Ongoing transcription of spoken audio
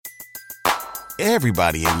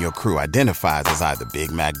Everybody in your crew identifies as either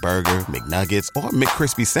Big Mac Burger, McNuggets, or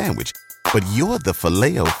McCrispy Sandwich. But you're the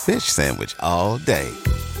Filet-O-Fish Sandwich all day.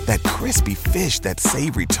 That crispy fish, that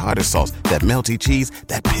savory tartar sauce, that melty cheese,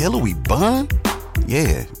 that pillowy bun.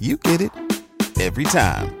 Yeah, you get it. Every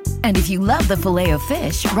time. And if you love the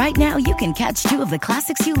Filet-O-Fish, right now you can catch two of the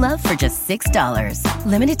classics you love for just $6.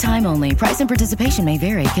 Limited time only. Price and participation may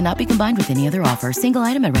vary. Cannot be combined with any other offer. Single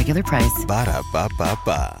item at regular price.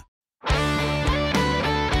 Ba-da-ba-ba-ba.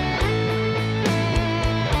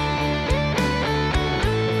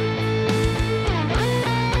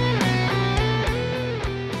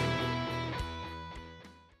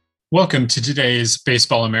 Welcome to today's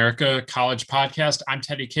Baseball America College Podcast. I'm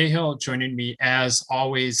Teddy Cahill. Joining me, as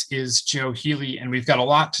always, is Joe Healy, and we've got a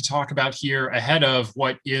lot to talk about here ahead of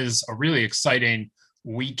what is a really exciting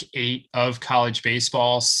Week 8 of college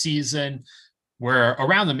baseball season. We're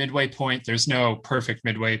around the midway point. There's no perfect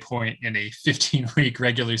midway point in a 15-week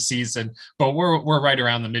regular season, but we're right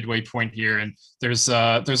around the midway point here, and there's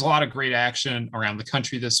a lot of great action around the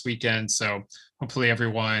country this weekend. So hopefully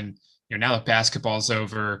everyone, now that basketball's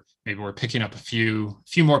over, maybe we're picking up a few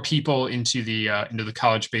more people into the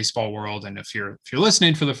college baseball world. And if you're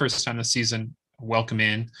listening for the first time this season, welcome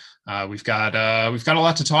in. We've got a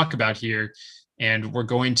lot to talk about here, and we're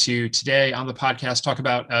going to today on the podcast talk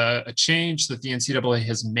about a change that the NCAA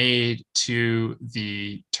has made to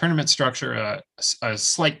the tournament structure, a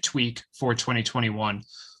slight tweak for 2021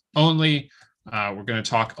 only. We're going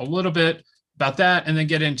to talk a little bit about that, and then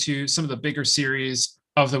get into some of the bigger series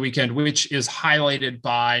of the weekend, which is highlighted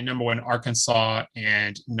by number 1 Arkansas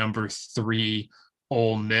and number 3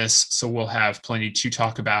 Ole Miss. So we'll have plenty to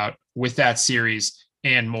talk about with that series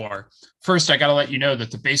and more. First, I got to let you know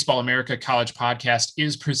that the Baseball America College Podcast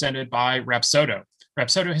is presented by Rapsodo.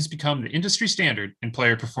 Rapsodo has become the industry standard in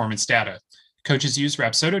player performance data. Coaches use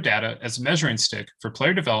Rapsodo data as a measuring stick for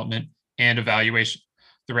player development and evaluation.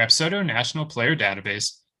 The Rapsodo National Player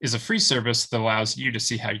Database is a free service that allows you to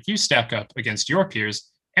see how you stack up against your peers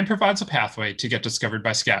and provides a pathway to get discovered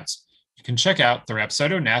by scouts. You can check out the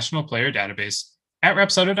Rapsodo National Player Database at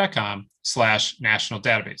rapsodo.com/national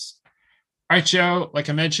database. All right, Joe, like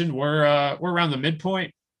I mentioned, we're around the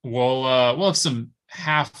midpoint. We'll have some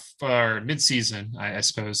half or mid-season, I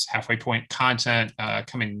suppose, halfway point content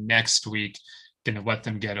coming next week. Going to let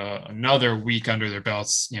them get another week under their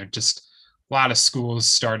belts. Just a lot of schools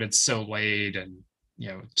started so late, and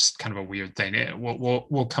just kind of a weird thing.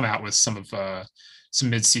 We'll come out with some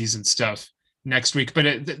mid-season stuff next week,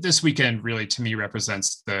 but this weekend really, to me,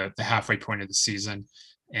 represents the halfway point of the season,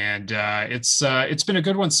 and it's been a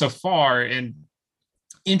good one so far. And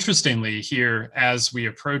interestingly, here as we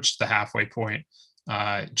approached the halfway point,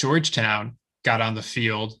 Georgetown got on the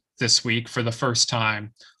field this week for the first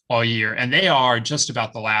time all year, and they are just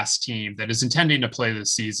about the last team that is intending to play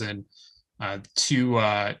this season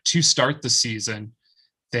to start the season.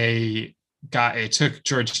 It took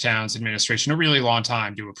Georgetown's administration a really long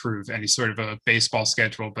time to approve any sort of a baseball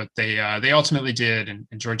schedule, but they ultimately did, and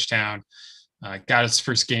Georgetown got its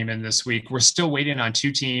first game in this week. We're still waiting on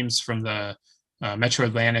 2 teams from the Metro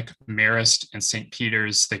Atlantic, Marist and St.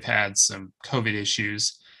 Peter's. They've had some COVID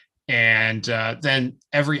issues, and then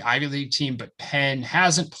every Ivy League team but Penn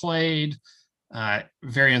hasn't played.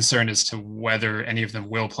 Very uncertain as to whether any of them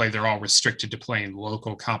will play. They're all restricted to playing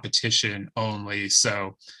local competition only.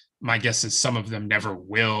 So my guess is some of them never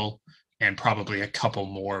will, and probably a couple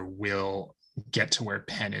more will get to where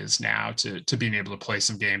Penn is now to being able to play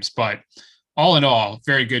some games. But all in all,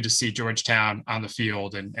 very good to see Georgetown on the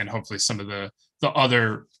field, and hopefully some of the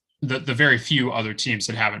very few other teams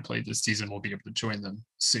that haven't played this season will be able to join them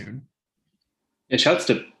soon. And shouts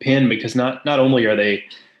to Penn, because not only are they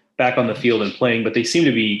back on the field and playing, but they seem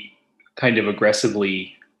to be kind of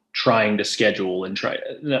aggressively trying to schedule and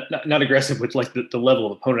not aggressive with like the level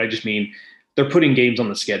of opponent. I just mean they're putting games on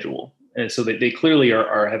the schedule. And so they clearly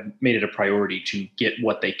have made it a priority to get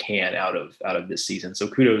what they can out of this season. So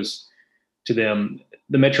kudos to them.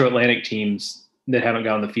 The Metro Atlantic teams that haven't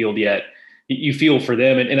got on the field yet, you feel for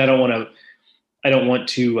them. And I don't want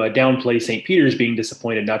to downplay St. Peter's being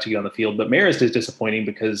disappointed not to get on the field, but Marist is disappointing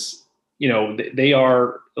because they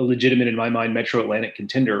are a legitimate, in my mind, Metro Atlantic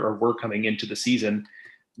contender, or were coming into the season.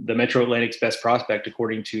 The Metro Atlantic's best prospect,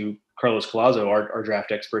 according to Carlos Colazo, our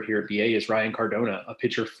draft expert here at BA, is Ryan Cardona, a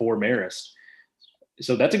pitcher for Marist.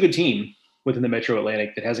 So that's a good team within the Metro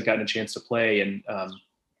Atlantic that hasn't gotten a chance to play. And,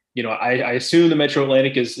 I assume the Metro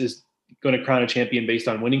Atlantic is going to crown a champion based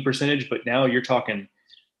on winning percentage, but now you're talking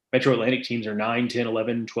Metro Atlantic teams are 9, 10,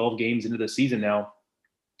 11, 12 games into the season now.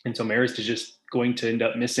 And so Marist is just going to end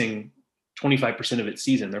up missing 25% of its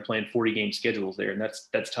season. They're playing 40-game schedules there, and that's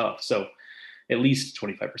tough. So at least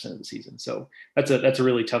 25% of the season. So that's a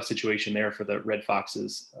really tough situation there for the Red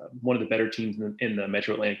Foxes, one of the better teams in the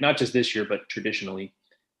Metro Atlantic, not just this year, but traditionally.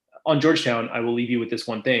 On Georgetown, I will leave you with this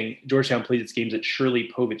one thing. Georgetown plays its games at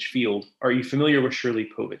Shirley Povich Field. Are you familiar with Shirley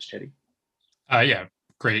Povich, Teddy? Yeah,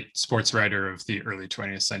 great sports writer of the early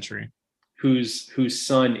 20th century. Whose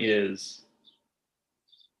son is?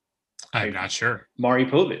 I'm not sure. Maury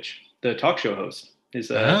Povich, the talk show host,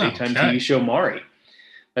 is a daytime TV show Maury.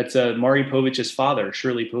 That's Maury Povich's father,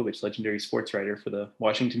 Shirley Povich, legendary sports writer for the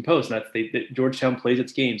Washington Post. And Georgetown plays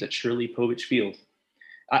its games at Shirley Povich Field.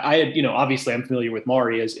 I obviously I'm familiar with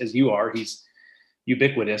Maury as you are. He's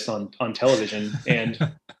ubiquitous on television,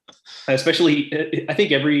 and especially I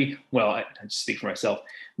think I just speak for myself.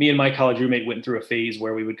 Me and my college roommate went through a phase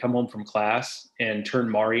where we would come home from class and turn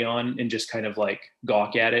Maury on and just kind of like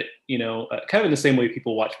gawk at it, kind of in the same way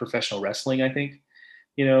people watch professional wrestling. I think,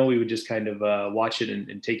 we would just kind of watch it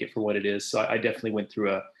and take it for what it is. So I definitely went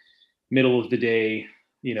through a middle of the day,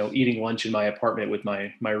 eating lunch in my apartment with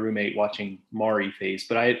my roommate watching Maury phase.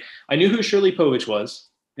 But I knew who Shirley Povich was,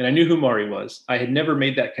 and I knew who Maury was. I had never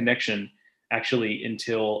made that connection actually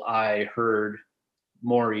until I heard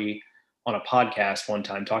Maury on a podcast one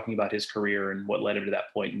time talking about his career and what led him to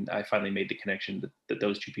that point. And I finally made the connection that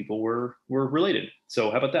those two people were related.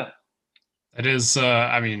 So how about that? That is,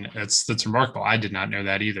 that's remarkable. I did not know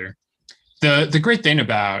that either. The great thing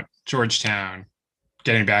about Georgetown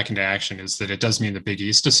getting back into action is that it does mean the Big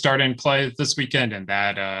East is starting to play this weekend, and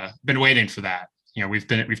that been waiting for that.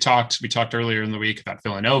 We talked earlier in the week about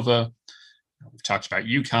Villanova. We've talked about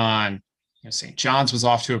UConn. St. John's was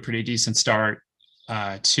off to a pretty decent start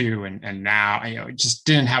too, and now just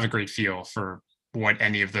didn't have a great feel for what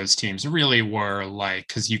any of those teams really were like,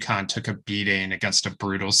 because UConn took a beating against a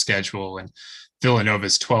brutal schedule, and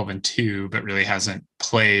Villanova's 12-2, but really hasn't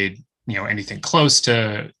played anything close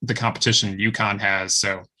to the competition UConn has.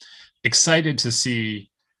 So excited to see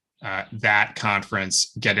that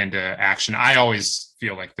conference get into action. I always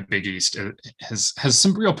feel like the Big East has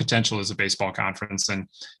some real potential as a baseball conference, and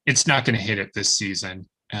it's not going to hit it this season.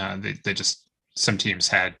 Some teams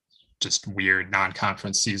had just weird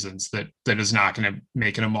non-conference seasons that is not going to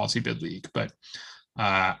make it a multi-bid league. But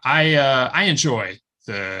I enjoy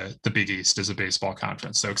the Big East as a baseball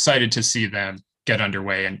conference. So excited to see them get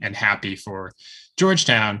underway, and happy for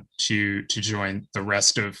Georgetown to join the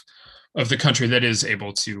rest of the country that is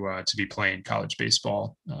able to be playing college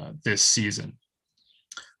baseball this season.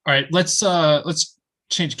 All right, let's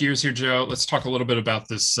change gears here, Joe. Let's talk a little bit about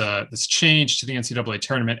this change to the NCAA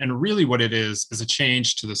tournament, and really what it is a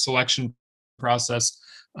change to the selection process,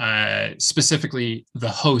 specifically the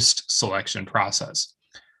host selection process.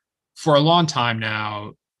 For a long time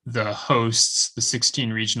now, the hosts, the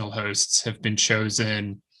 16 regional hosts, have been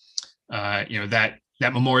chosen. That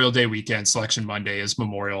Memorial Day weekend, Selection Monday is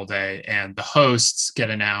Memorial Day, and the hosts get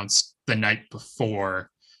announced the night before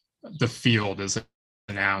the field is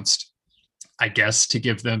announced, I guess, to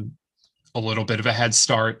give them a little bit of a head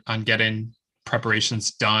start on getting preparations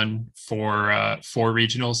done for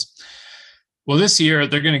regionals. Well, this year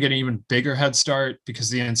they're going to get an even bigger head start because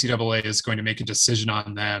the NCAA is going to make a decision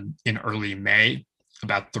on them in early May,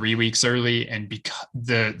 about 3 weeks early. And because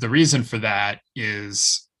the reason for that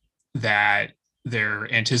is that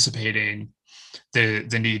they're anticipating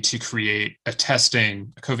the need to create a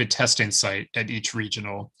COVID testing site at each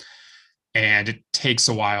regional. And it takes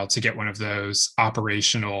a while to get one of those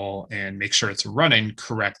operational and make sure it's running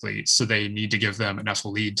correctly. So they need to give them enough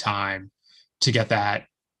lead time to get that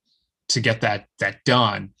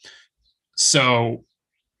done. So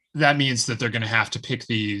that means that they're going to have to pick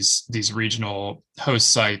these regional host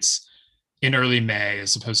sites in early May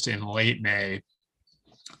as opposed to in late May.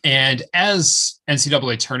 And as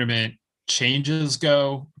NCAA tournament changes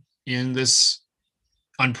go in this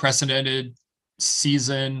unprecedented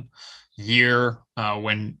year,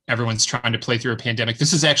 when everyone's trying to play through a pandemic,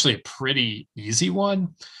 this is actually a pretty easy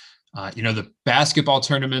one. The basketball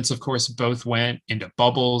tournaments, of course, both went into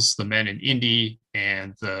bubbles, the men in Indy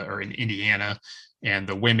in Indiana, and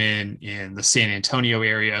the women in the San Antonio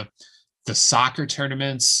area. The soccer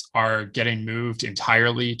tournaments are getting moved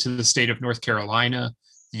entirely to the state of North Carolina.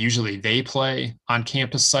 Usually they play on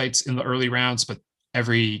campus sites in the early rounds, but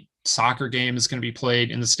every soccer game is going to be played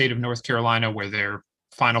in the state of North Carolina, where their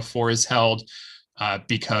Final Four is held,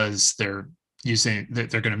 because they're going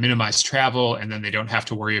to minimize travel, and then they don't have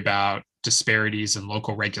to worry about disparities in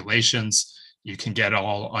local regulations. You can get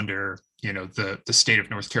all under, the state of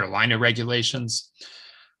North Carolina regulations.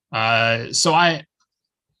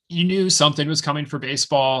 You knew something was coming for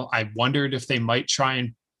baseball. I wondered if they might try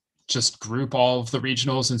and just group all of the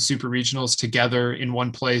regionals and super regionals together in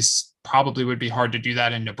one place. Probably would be hard to do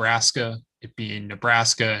that in Nebraska, it being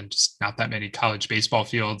Nebraska and just not that many college baseball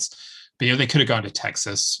fields. But, they could have gone to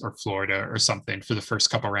Texas or Florida or something for the first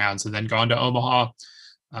couple rounds and then gone to Omaha.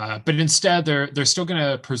 But instead, they're still going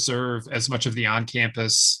to preserve as much of the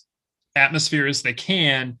on-campus atmosphere as they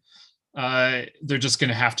can. They're just going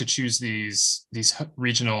to have to choose these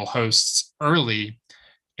regional hosts early,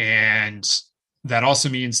 and that also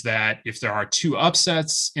means that if there are two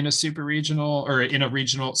upsets in a super regional or in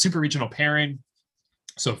a super regional pairing,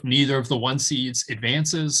 so if neither of the one seeds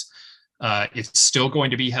advances, it's still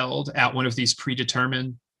going to be held at one of these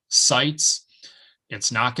predetermined sites.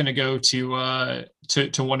 It's not going to go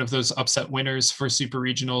to one of those upset winners for super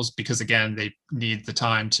regionals because, again, they need the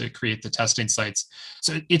time to create the testing sites.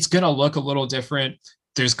 So it's going to look a little different.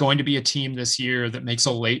 There's going to be a team this year that makes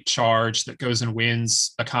a late charge that goes and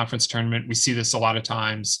wins a conference tournament. We see this a lot of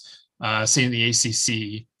times, say in the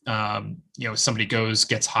ACC, somebody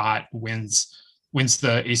gets hot, wins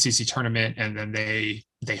the ACC tournament, and then they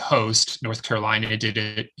host. North Carolina did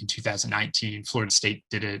it in 2019. Florida State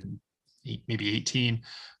did it in maybe 18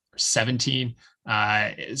 or 17.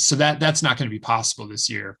 So that's not going to be possible this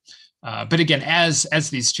year. But again, as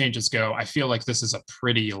these changes go, I feel like this is a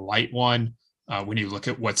pretty light one when you look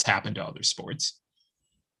at what's happened to other sports.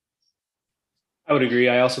 I would agree.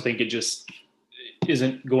 I also think it just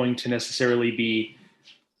isn't going to necessarily be,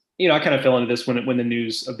 I kind of fell into this when the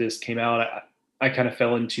news of this came out. I kind of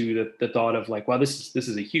fell into the thought of like, wow, this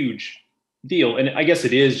is a huge deal. And I guess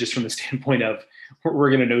it is just from the standpoint of we're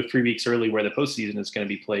going to know 3 weeks early where the postseason is going to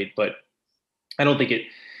be played. But I don't think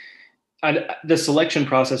the selection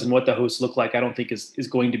process and what the hosts look like, I don't think is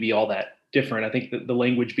going to be all that different. I think that the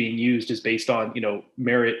language being used is based on,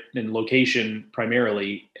 merit and location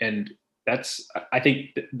primarily. And I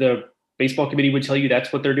think the baseball committee would tell you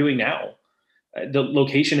that's what they're doing now. The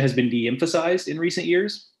location has been de-emphasized in recent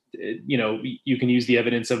years. You can use the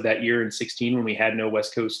evidence of that year in 2016 when we had no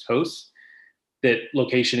West Coast hosts, that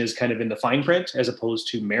location is kind of in the fine print as opposed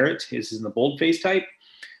to merit is in the boldface type.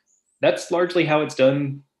 That's largely how it's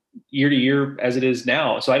done year to year as it is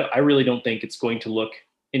now. So I really don't think it's going to look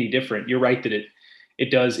any different. You're right that it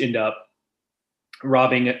does end up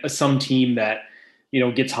robbing some team that,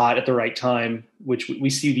 gets hot at the right time, which we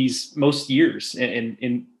see these most years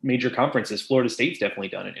in major conferences. Florida State's definitely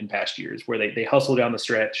done it in past years where they hustle down the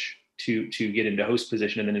stretch to get into host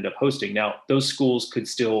position and then end up hosting. Now, those schools could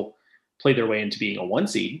still play their way into being a 1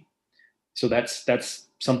 seed. So that's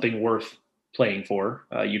something worth playing for.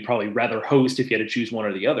 You'd probably rather host if you had to choose one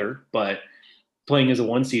or the other, but playing as a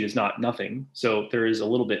 1 seed is not nothing. So there is a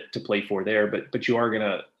little bit to play for there, but you are going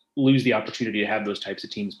to lose the opportunity to have those types of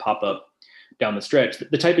teams pop up down the stretch.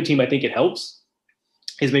 The type of team I think it helps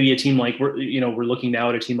is maybe a team like we're looking now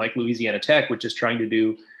at a team like Louisiana Tech, which is trying to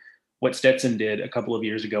do what Stetson did a couple of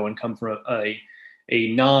years ago and come from a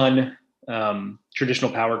non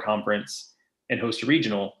traditional power conference and host a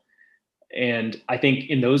regional. And I think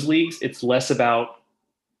in those leagues, it's less about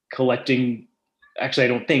collecting.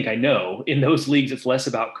 Actually, I know in those leagues, it's less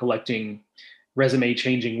about collecting resume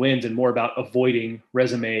changing wins and more about avoiding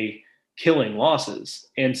resume killing losses.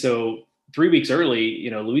 And so 3 weeks early,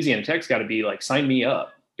 Louisiana Tech's got to be like, sign me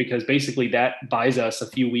up, because basically that buys us a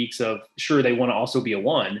few weeks of, sure, they want to also be a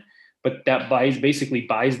 1, but that basically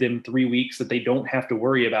buys them 3 weeks that they don't have to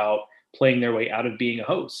worry about playing their way out of being a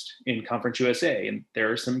host in Conference USA. And there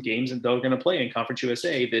are some games that they're going to play in Conference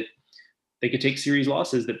USA that they could take series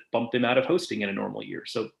losses that bump them out of hosting in a normal year.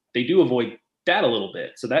 So they do avoid that a little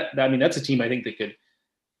bit. So that's a team I think that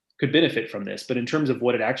could benefit from this. But in terms of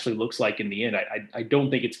what it actually looks like in the end, I don't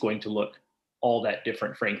think it's going to look all that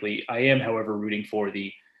different, frankly. I am, however, rooting for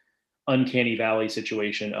the uncanny valley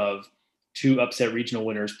situation of 2 upset regional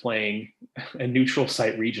winners playing a neutral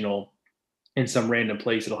site regional in some random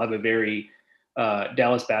place. It'll have a very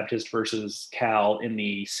Dallas Baptist versus Cal in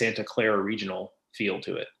the Santa Clara regional feel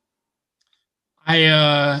to it.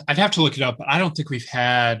 I'd have to look it up, but I don't think we've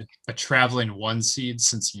had a traveling 1 seed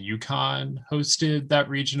since UConn hosted that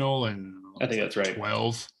regional, and I think that's right.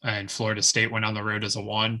 12, and Florida State went on the road as a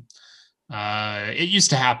 1. It used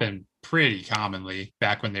to happen pretty commonly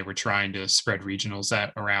back when they were trying to spread regionals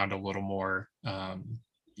around a little more,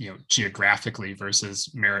 geographically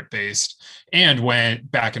versus merit based, and when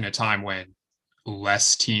back in a time when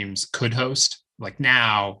less teams could host. Like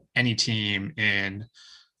now, any team in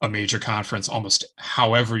a major conference, almost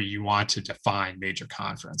however you want to define major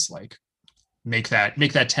conference, like make that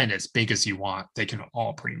 10 as big as you want, they can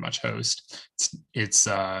all pretty much host. It's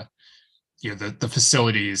the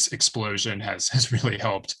facilities explosion has really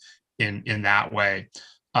helped in that way.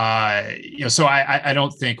 So I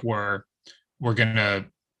don't think we're gonna.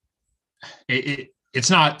 It's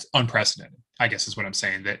not unprecedented, I guess is what I'm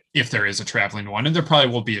saying, that if there is a traveling one, and there probably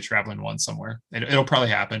will be a traveling one somewhere, it'll probably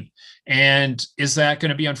happen. And is that going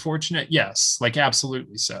to be unfortunate? Yes, like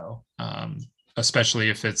absolutely so. Especially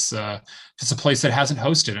if it's a place that hasn't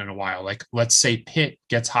hosted in a while. Like let's say Pitt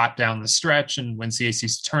gets hot down the stretch and wins the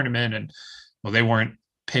ACC tournament, and well, they weren't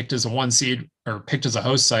picked as a 1 seed or picked as a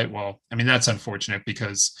host site. Well, I mean, that's unfortunate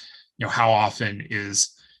because, how often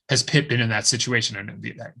has Pitt been in that situation, and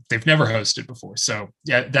they've never hosted before. So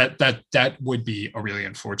yeah, that would be a really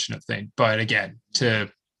unfortunate thing. But again, when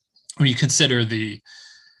you consider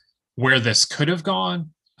where this could have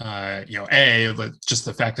gone, just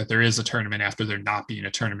the fact that there is a tournament after there not being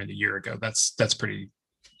a tournament a year ago, that's pretty,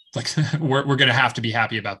 like, we're going to have to be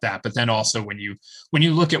happy about that. But then also when you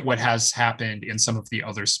look at what has happened in some of the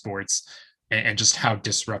other sports and just how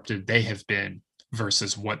disrupted they have been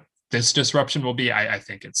versus what this disruption will be, I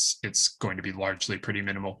think it's going to be largely pretty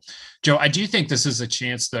minimal. Joe, I do think this is a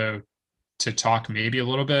chance though to talk maybe a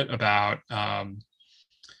little bit about, and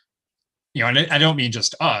I don't mean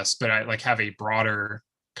just us, but I like have a broader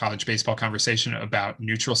college baseball conversation about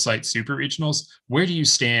neutral site super regionals. Where do you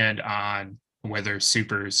stand on whether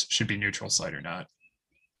supers should be neutral site or not?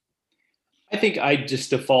 I think I just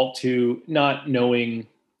default to not knowing,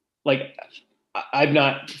 like, I've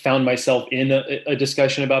not found myself in a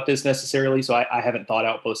discussion about this necessarily, so I haven't thought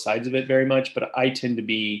out both sides of it very much, but I tend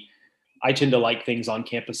to like things on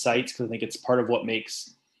campus sites because I think it's part of what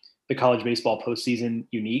makes the college baseball postseason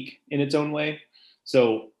unique in its own way.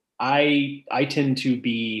 So I tend to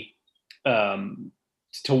be to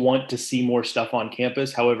want to see more stuff on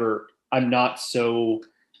campus. However, I'm not so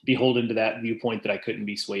beholden to that viewpoint that I couldn't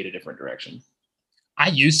be swayed a different direction. I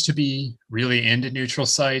used to be really into neutral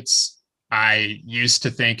sites. I used to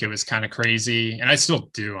think it was kind of crazy, and I still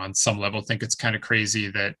do on some level think it's kind of crazy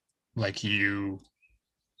that like you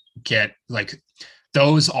get like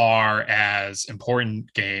those are as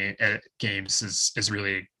important games as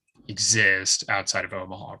really exist outside of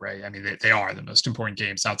Omaha, right? I mean, they are the most important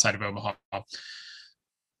games outside of Omaha.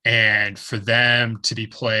 And for them to be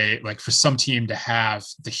played, like for some team to have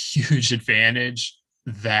the huge advantage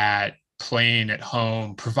that playing at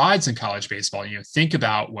home provides in college baseball, think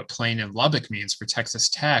about what playing in Lubbock means for Texas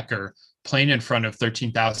Tech, or playing in front of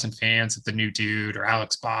 13,000 fans at the New Dude or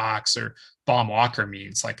Alex Box or Baum Walker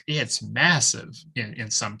means. Like, it's massive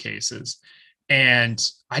in some cases. And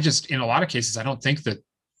in a lot of cases, I don't think that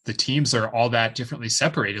the teams are all that differently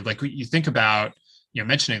separated. Like you think about,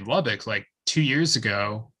 mentioning Lubbock, like 2 years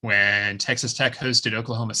ago when Texas Tech hosted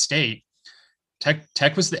Oklahoma State,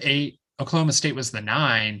 Tech was the 8, Oklahoma State was the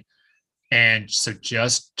 9. And so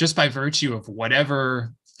just by virtue of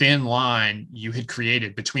whatever thin line you had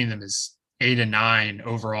created between them as 8 and 9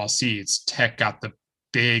 overall seeds, Tech got the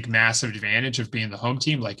big, massive advantage of being the home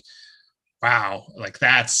team. Like, wow, like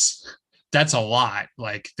that's a lot.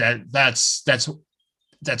 Like that's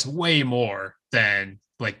way more than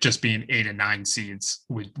like just being 8 and 9 seeds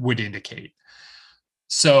would indicate.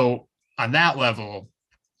 So on that level,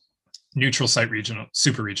 neutral site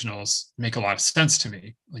super regionals make a lot of sense to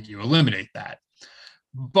me. Like, you eliminate that,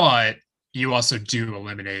 but you also do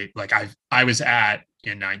eliminate, like I was at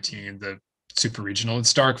in 19, the super regional in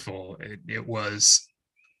Starkville. It was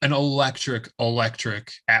an electric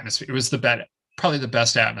atmosphere. It was probably the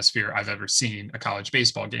best atmosphere I've ever seen a college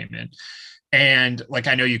baseball game in. And like,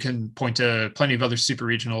 I know you can point to plenty of other super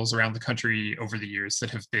regionals around the country over the years that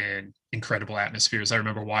have been incredible atmospheres. I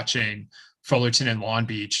remember watching Fullerton and Long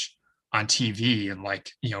Beach on TV, and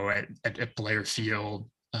like, at Blair Field,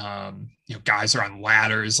 guys are on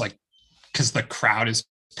ladders, like, because the crowd is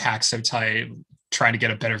packed so tight, trying to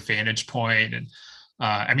get a better vantage point. And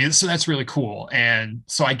I mean, so that's really cool. And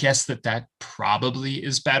so I guess that probably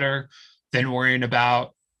is better than worrying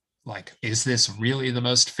about, like, is this really the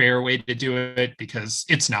most fair way to do it? Because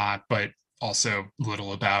it's not, but also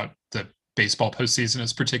little about the baseball postseason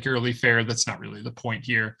is particularly fair. That's not really the point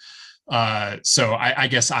here. So I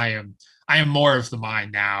guess I am more of the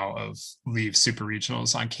mind now of leave super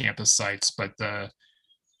regionals on campus sites, but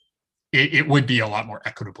it would be a lot more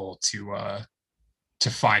equitable to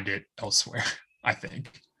find it elsewhere, I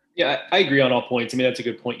think. Yeah, I agree on all points. I mean, that's a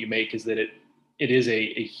good point you make, is that it is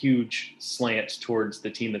a huge slant towards the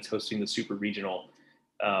team that's hosting the super regional,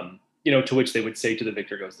 to which they would say to the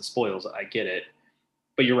victor goes the spoils. I get it,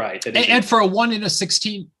 but you're right. And for a 1 in a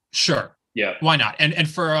 16, sure. Yeah. Why not? And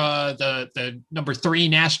for the number 3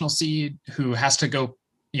 national seed who has to go,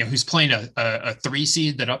 who's playing a 3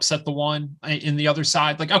 seed that upset the 1 in the other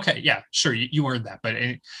side, like, okay, yeah, sure, you earned that. But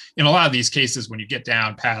in a lot of these cases, when you get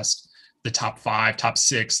down past the top 5, top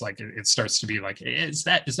 6, like it starts to be like, is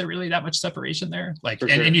there really that much separation there? Like,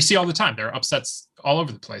 and you see all the time, there are upsets all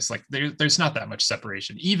over the place. Like there's not that much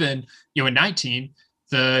separation. Even, in 19,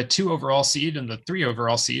 the 2 overall seed and the 3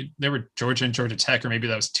 overall seed, they were Georgia and Georgia Tech, or maybe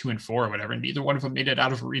that was 2 and 4 or whatever. And neither one of them made it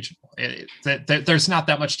out of a regional. There's not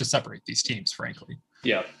that much to separate these teams, frankly.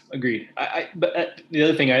 Yeah, agreed. But the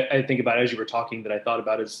other thing I think about as you were talking that I thought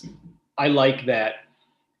about is I like that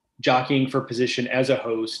jockeying for position as a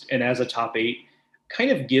host and as a top 8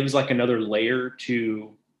 kind of gives like another layer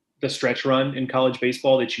to the stretch run in college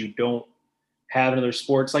baseball that you don't have in other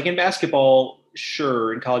sports. Like in basketball,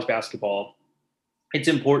 sure, in college basketball, it's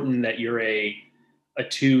important that you're a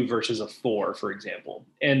 2 versus a 4, for example.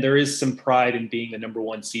 And there is some pride in being the number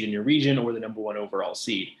 1 seed in your region or the number 1 overall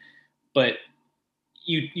seed. But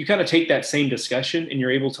you kind of take that same discussion and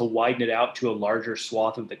you're able to widen it out to a larger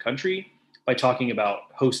swath of the country by talking about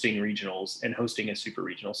hosting regionals and hosting a super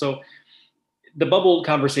regional. So the bubble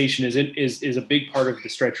conversation is a big part of the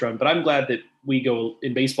stretch run, but I'm glad that we go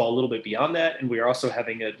in baseball a little bit beyond that. And we are also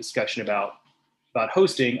having a discussion about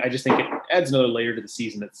hosting. I just think it adds another layer to the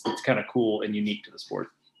season that's kind of cool and unique to the sport.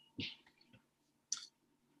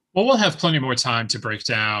 Well, we'll have plenty more time to break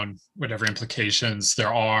down whatever implications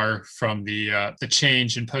there are from the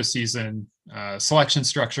change in postseason selection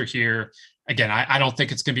structure here. Again, I don't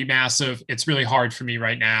think it's going to be massive. It's really hard for me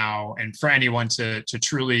right now, and for anyone to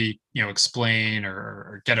truly explain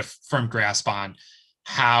or get a firm grasp on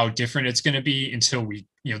how different it's going to be until we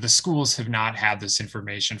the schools have not had this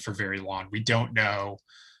information for very long. We don't know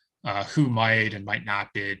who might and might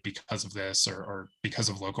not bid because of this or because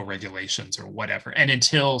of local regulations or whatever. And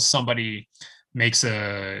until somebody makes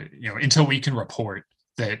until we can report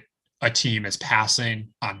that a team is passing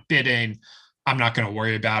on bidding, I'm not going to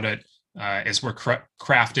worry about it. As we're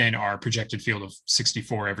crafting our projected field of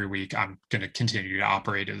 64 every week, I'm going to continue to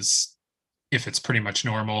operate as if it's pretty much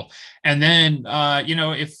normal. And then,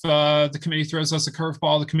 if the committee throws us a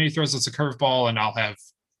curveball, the committee throws us a curveball, and I'll have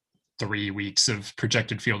 3 weeks of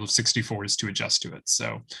projected field of 64s to adjust to it.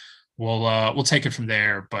 So we'll take it from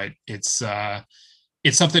there. But it's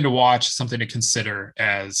something to watch, something to consider,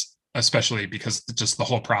 especially because just the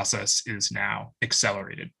whole process is now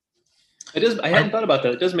accelerated. It is. I hadn't thought about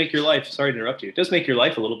that. It does make your life, sorry to interrupt you, it does make your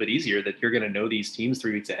life a little bit easier that you're going to know these teams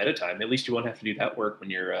 3 weeks ahead of time. At least you won't have to do that work when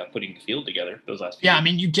you're putting the field together those last few weeks. I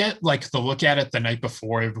mean, you get like the look at it the night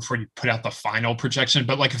before you put out the final projection.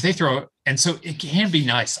 But like if they throw, and so it can be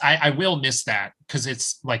nice. I will miss that because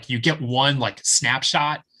it's like you get one like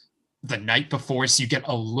snapshot the night before. So you get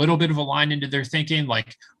a little bit of a line into their thinking.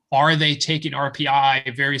 Like, are they taking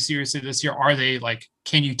RPI very seriously this year? Are they like,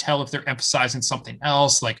 can you tell if they're emphasizing something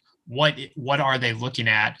else? Like, what are they looking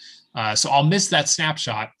at? So I'll miss that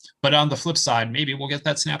snapshot, but on the flip side, maybe we'll get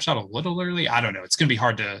that snapshot a little early. I don't know. It's going to be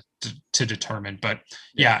hard to determine, but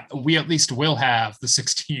yeah, we at least will have the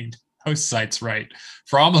 16 host sites right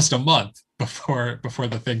for almost a month before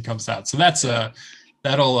the thing comes out. So that's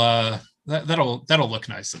that'll look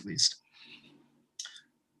nice at least.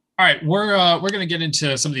 All right, we're going to get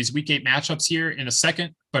into some of these week 8 matchups here in a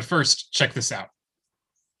second, but first, check this out.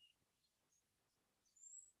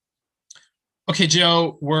 Okay,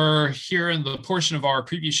 Joe, we're here in the portion of our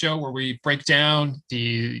preview show where we break down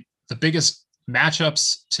the biggest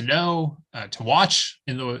matchups to know, to watch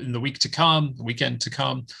in the week to come, the weekend to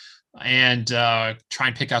come, and try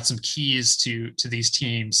and pick out some keys to these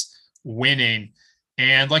teams winning.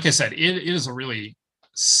 And like I said, it is a really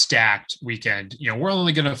stacked weekend. We're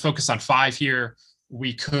only going to focus on 5 here.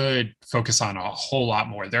 We could focus on a whole lot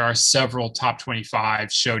more. There are several top 25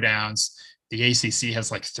 showdowns. The ACC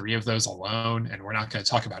has like 3 of those alone, and we're not going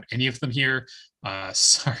to talk about any of them here.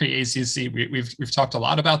 Sorry, ACC. We've talked a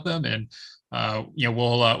lot about them, and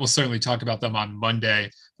we'll certainly talk about them on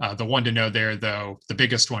Monday. The one to know there, though, the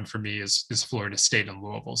biggest one for me is Florida State and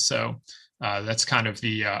Louisville. So that's kind of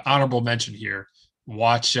the honorable mention here.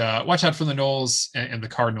 Watch out for the Noles and the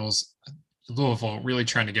Cardinals. Louisville really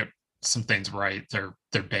trying to get some things right.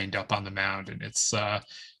 They're banged up on the mound, and it's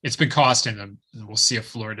been costing them. We'll see if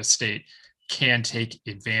Florida State can take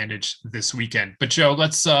advantage this weekend. But Joe,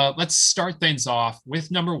 let's start things off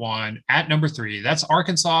with number 1 at number 3. That's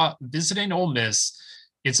Arkansas visiting Ole Miss.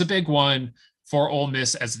 It's a big one for Ole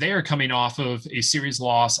Miss as they are coming off of a series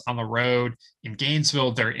loss on the road in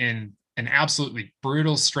Gainesville. They're in an absolutely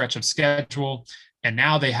brutal stretch of schedule, and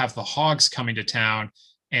now they have the Hogs coming to town.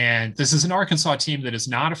 And this is an Arkansas team that is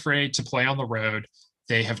not afraid to play on the road.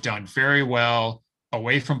 They have done very well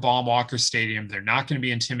away from Baum-Walker Stadium. They're not going to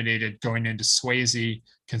be intimidated going into Swayze,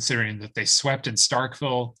 considering that they swept in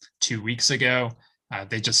Starkville 2 weeks ago.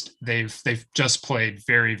 They've just played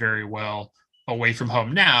very, very well away from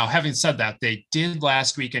home. Now, having said that, they did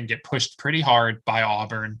last weekend get pushed pretty hard by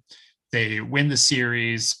Auburn. They win the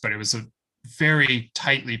series, but it was a very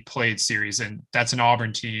tightly played series. And that's an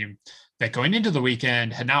Auburn team that going into the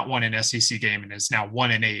weekend had not won an SEC game and is now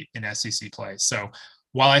 1-8 in SEC play. So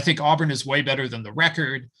while I think Auburn is way better than the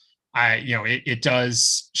record, it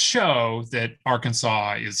does show that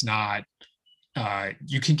Arkansas is not,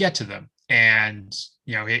 you can get to them. And,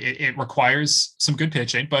 it requires some good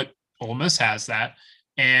pitching, but Ole Miss has that.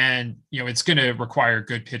 And, it's going to require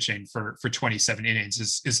good pitching for 27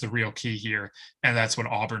 innings is the real key here. And that's what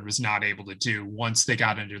Auburn was not able to do. Once they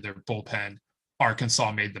got into their bullpen,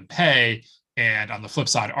 Arkansas made them pay. And on the flip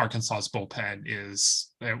side, Arkansas's bullpen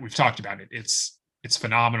is, we've talked about it. It's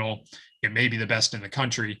phenomenal. It may be the best in the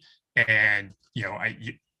country. And,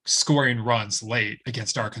 scoring runs late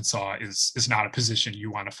against Arkansas is not a position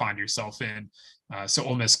you want to find yourself in. So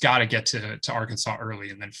Ole Miss got to get to Arkansas early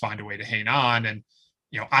and then find a way to hang on. And,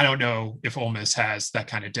 I don't know if Ole Miss has that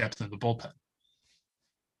kind of depth in the bullpen.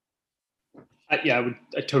 I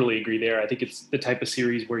totally agree there. I think it's the type of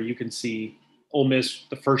series where you can see Ole Miss,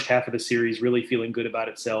 the first half of the series, really feeling good about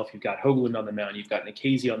itself. You've got Hoagland on the mound. You've got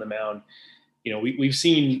Nikhazy on the mound. We've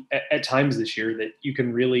seen at times this year that you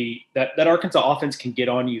can really that Arkansas offense can get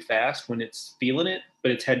on you fast when it's feeling it,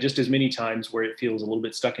 but it's had just as many times where it feels a little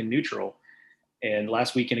bit stuck in neutral. And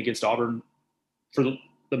last weekend against Auburn, for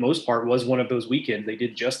the most part, was one of those weekends. They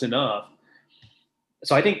did just enough.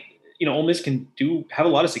 So I think Ole Miss can have a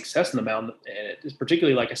lot of success in the mound, and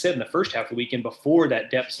particularly, like I said, in the first half of the weekend before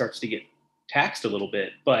that depth starts to get taxed a little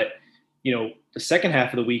bit. But the second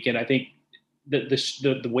half of the weekend, I think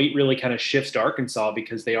the weight really kind of shifts to Arkansas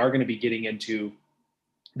because they are going to be getting into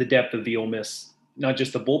the depth of the Ole Miss, not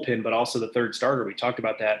just the bullpen, but also the third starter. We talked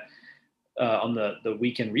about that on the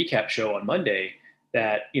weekend recap show on Monday,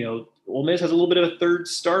 that, Ole Miss has a little bit of a third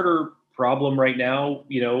starter problem right now,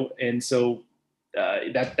 and so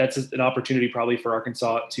that's an opportunity probably for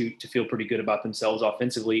Arkansas to feel pretty good about themselves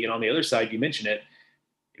offensively. And on the other side, you mentioned it,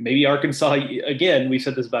 maybe Arkansas, again, we've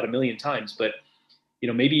said this about a million times, but,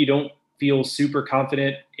 maybe you don't feel super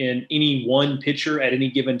confident in any one pitcher at any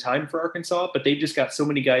given time for Arkansas, but they've just got so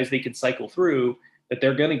many guys they can cycle through that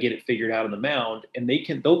they're going to get it figured out on the mound, and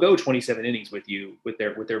they'll go 27 innings with you with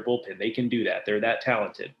their bullpen. They can do that. They're that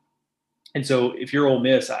talented. And so if you're Ole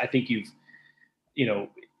Miss, I think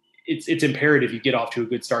it's imperative you get off to a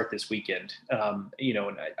good start this weekend. And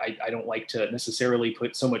I don't like to necessarily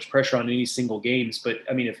put so much pressure on any single games, but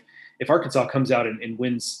I mean, if Arkansas comes out and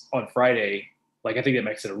wins on Friday, I think that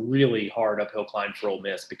makes it a really hard uphill climb for Ole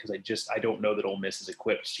Miss, because I don't know that Ole Miss is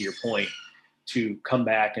equipped, to your point, to come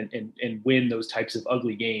back and win those types of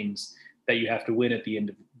ugly games that you have to win at the end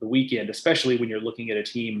of the weekend, especially when you're looking at a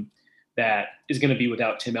team that is going to be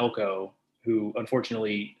without Tim Elko, who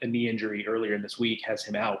unfortunately a knee injury earlier in this week has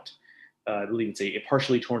him out. I believe it's a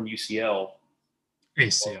partially torn ACL.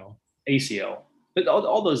 But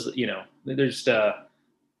all those, there's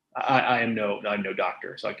I'm no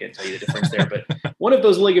doctor, so I can't tell you the difference there. But one of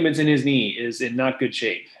those ligaments in his knee is in not good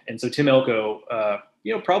shape. And so Tim Elko,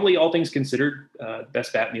 probably all things considered,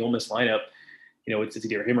 best bat in the Ole Miss lineup, it's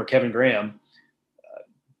either him or Kevin Graham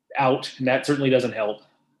out, and that certainly doesn't help.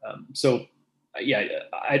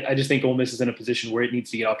 I just think Ole Miss is in a position where it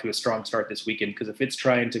needs to get off to a strong start this weekend, because if it's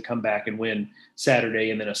trying to come back and win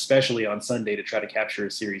Saturday and then especially on Sunday to try to capture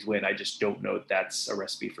a series win, I just don't know if that's a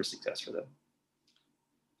recipe for success for them.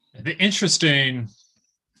 The interesting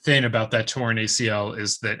thing about that torn ACL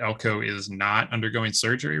is that Elko is not undergoing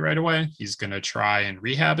surgery right away. He's going to try and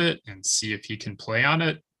rehab it and see if he can play on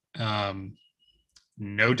it.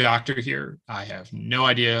 No doctor here. I have no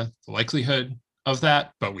idea the likelihood of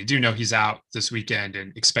that, but we do know he's out this weekend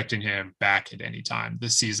and expecting him back at any time.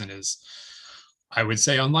 This season is, I would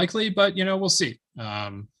say, unlikely, but we'll see.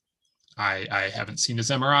 I haven't seen his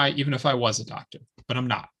MRI, even if I was a doctor, but I'm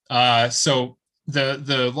not. So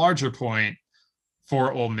the larger point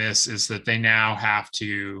for Ole Miss is that they now have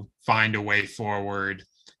to find a way forward,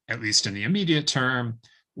 at least in the immediate term,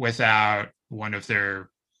 without one of their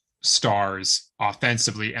stars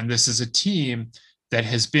offensively. And this is a team that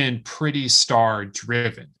has been pretty star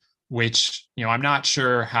driven, which, I'm not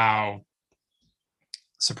sure how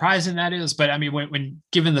surprising that is, but I mean, when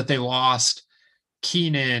given that they lost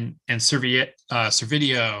Keenan and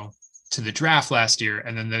Servideo to the draft last year,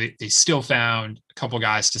 and then they still found a couple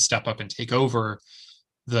guys to step up and take over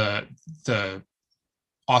the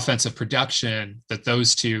offensive production that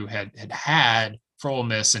those two had for Ole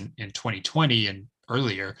Miss in 2020 and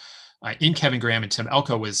earlier, in Kevin Graham and Tim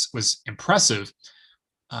Elko was impressive.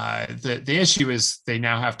 The issue is they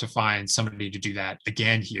now have to find somebody to do that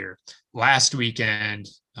again here. Last weekend,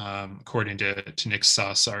 according to Nick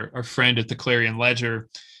Suss, our friend at the Clarion Ledger,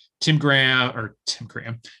 Kevin Graham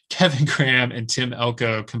and Tim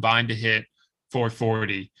Elko combined to hit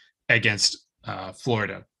 440 against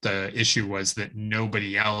Florida. The issue was that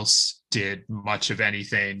nobody else did much of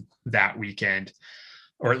anything that weekend,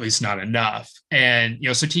 or at least not enough. And,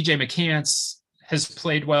 so TJ McCants has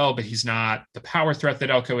played well, but he's not the power threat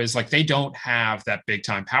that Elko is. Like, they don't have that big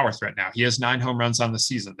time power threat now. He has 9 home runs on the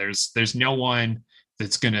season. There's no one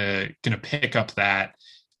that's gonna pick up that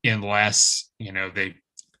unless,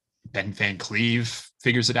 Ben Van Cleve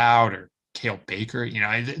figures it out, or Cale Baker.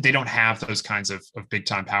 They don't have those kinds of big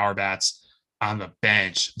time power bats on the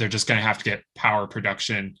bench. They're just going to have to get power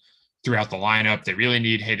production throughout the lineup. They really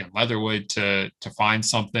need Hayden Leatherwood to find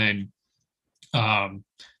something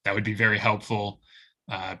that would be very helpful.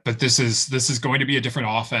 But this is going to be a different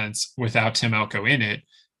offense without Tim Elko in it,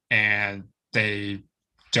 and they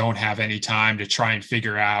don't have any time to try and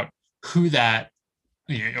figure out who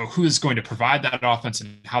is going to provide that offense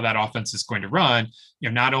and how that offense is going to run.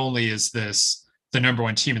 Not only is this the number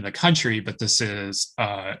 1 team in the country, but this is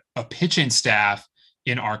a pitching staff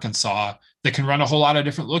in Arkansas that can run a whole lot of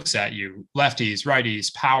different looks at you: lefties,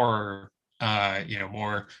 righties, power,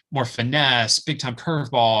 more finesse, big time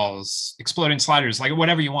curveballs, exploding sliders, like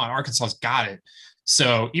whatever you want. Arkansas's got it.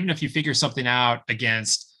 So even if you figure something out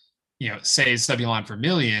against, say Zebulon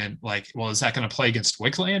Vermillion, is that going to play against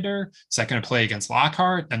Wicklander? Is that going to play against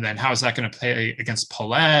Lockhart? And then how is that going to play against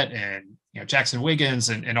Paulette and, Jackson Wiggins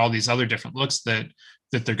and all these other different looks that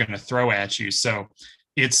they're going to throw at you? So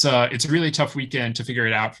it's a really tough weekend to figure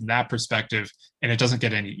it out from that perspective. And it doesn't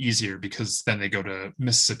get any easier because then they go to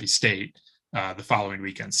Mississippi State the following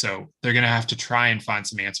weekend. So they're going to have to try and find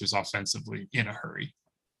some answers offensively in a hurry.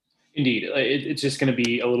 Indeed. It's just going to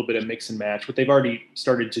be a little bit of mix and match, but they've already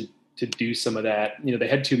started to do some of that. They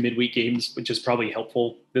had 2 midweek games, which is probably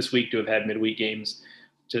helpful this week to have had midweek games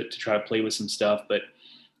to try to play with some stuff. But,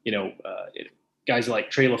 guys like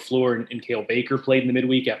Trey LaFleur and Cale Baker played in the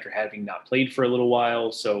midweek after having not played for a little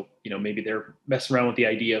while. So, maybe they're messing around with the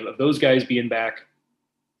idea of those guys being back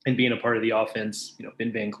and being a part of the offense.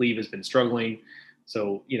 Ben Van Cleve has been struggling.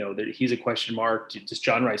 So, he's a question mark. Does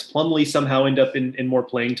John Rice Plumlee somehow end up in more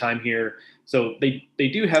playing time here? So they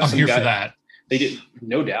do have some guys. For that. They did,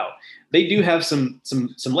 no doubt. They do have some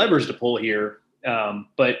levers to pull here,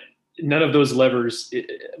 but none of those levers.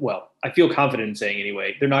 I feel confident in saying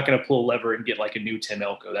anyway, they're not going to pull a lever and get like a new Tim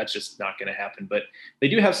Elko. That's just not going to happen. But they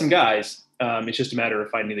do have some guys. It's just a matter of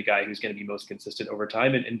finding the guy who's going to be most consistent over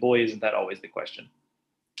time. And boy, isn't that always the question.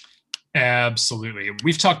 Absolutely.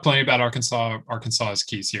 We've talked plenty about Arkansas. Arkansas's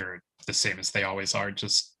keys here, the same as they always are.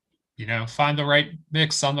 Just find the right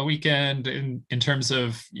mix on the weekend in terms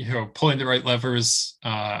of, pulling the right levers.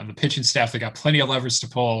 The pitching staff, they got plenty of levers to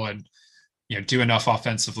pull, and, do enough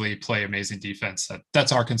offensively, play amazing defense.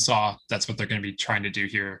 That's Arkansas. That's what they're going to be trying to do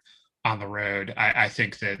here on the road. I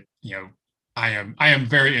think that, I am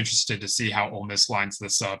very interested to see how Ole Miss lines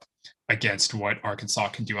this up against what Arkansas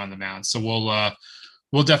can do on the mound. So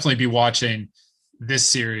we'll definitely be watching this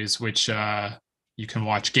series, which you can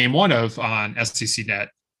watch game 1 of on SECnet.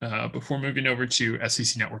 Before moving over to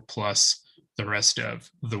SEC Network Plus the rest of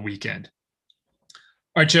the weekend.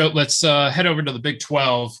 All right, Joe, let's head over to the Big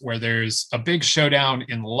 12, where there's a big showdown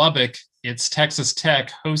in Lubbock. It's Texas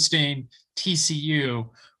Tech hosting TCU.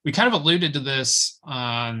 We kind of alluded to this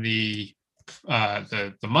on the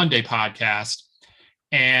Monday podcast,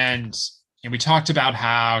 and we talked about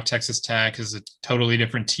how Texas Tech is a totally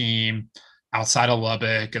different team outside of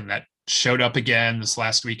Lubbock, and that showed up again this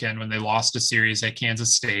last weekend when they lost a series at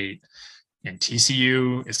Kansas State. And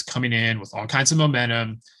TCU is coming in with all kinds of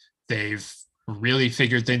momentum. They've really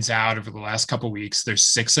figured things out over the last couple of weeks. They're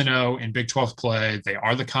 6-0 in Big 12 play. They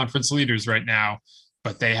are the conference leaders right now,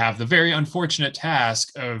 but they have the very unfortunate task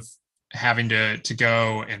of having to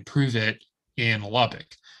go and prove it in Lubbock.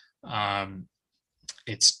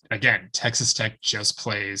 It's, again, Texas Tech just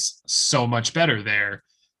plays so much better there.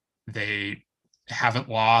 They haven't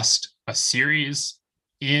lost a series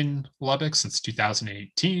in Lubbock since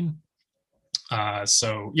 2018.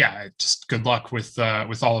 So yeah, just good luck with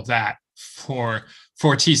all of that for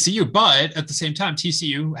TCU. But at the same time,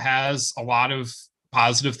 TCU has a lot of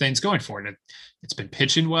positive things going for it. It's been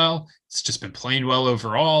pitching well. It's just been playing well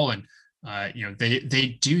overall. And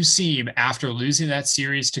they do seem, after losing that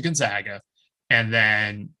series to Gonzaga and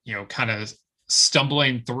then kind of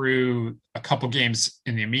stumbling through a couple games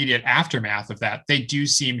in the immediate aftermath of that, they do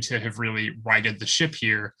seem to have really righted the ship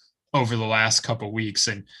here over the last couple of weeks.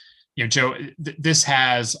 And Joe, this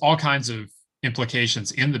has all kinds of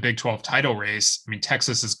implications in the Big 12 title race. I mean,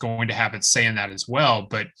 Texas is going to have its say in that as well.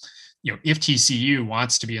 But, if TCU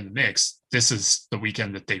wants to be in the mix, this is the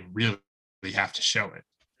weekend that they really have to show it.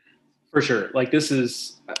 For sure. Like this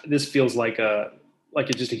feels like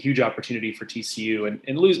just a huge opportunity for TCU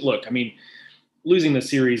and losing the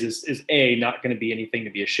series is not going to be anything to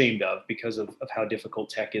be ashamed of because of how difficult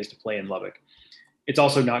Tech is to play in Lubbock. It's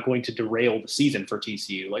also not going to derail the season for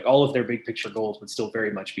TCU. Like all of their big picture goals would still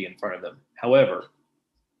very much be in front of them. However,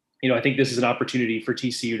 I think this is an opportunity for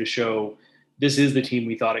TCU to show this is the team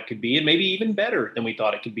we thought it could be, and maybe even better than we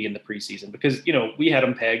thought it could be in the preseason, because, we had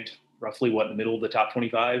them pegged roughly in the middle of the top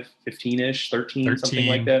 25, 15-ish, 13, something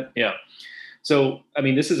like that. Yeah. So,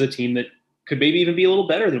 this is a team that could maybe even be a little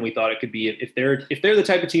better than we thought it could be. If they're the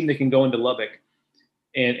type of team that can go into Lubbock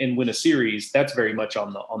and win a series, that's very much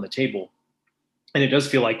on the table. And it does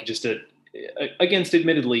feel like just against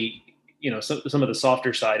admittedly, some of the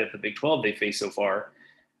softer side of the Big 12 they face so far,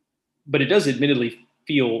 but it does admittedly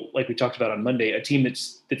feel like we talked about on Monday, a team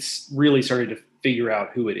that's really started to figure out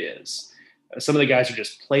who it is. Some of the guys are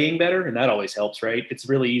just playing better, and that always helps, right? It's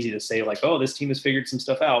really easy to say like, oh, this team has figured some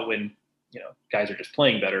stuff out when, guys are just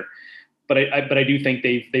playing better. But I do think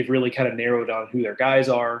they've really kind of narrowed on who their guys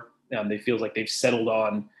are. They feel like they've settled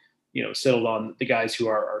on the guys who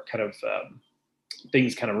are kind of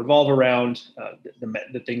things kind of revolve around.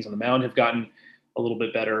 The things on the mound have gotten a little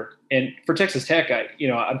bit better. And for Texas Tech,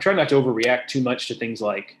 I'm trying not to overreact too much to things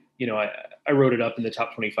like, I wrote it up in the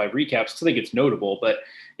top 25 recaps because I think it's notable, but,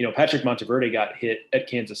 Patrick Monteverde got hit at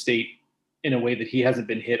Kansas State in a way that he hasn't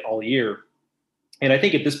been hit all year. And I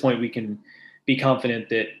think at this point we can be confident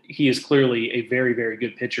that he is clearly a very, very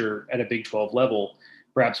good pitcher at a Big 12 level,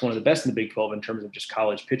 perhaps one of the best in the Big 12 in terms of just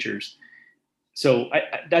college pitchers. So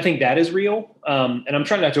I think that is real. And I'm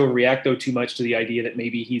trying not to overreact, though, too much to the idea that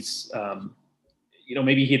maybe he's,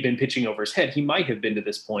 maybe he had been pitching over his head. He might have been to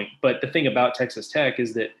this point. But the thing about Texas Tech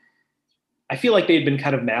is that I feel like they had been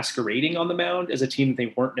kind of masquerading on the mound as a team that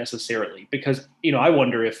they weren't necessarily. Because, I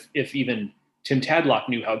wonder if even Tim Tadlock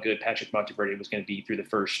knew how good Patrick Monteverde was going to be through the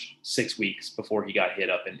first 6 weeks before he got hit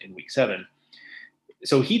up in week 7.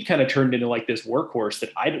 So he'd kind of turned into like this workhorse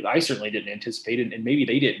that I certainly didn't anticipate, and maybe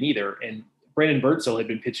they didn't either. And Brandon Birdsell had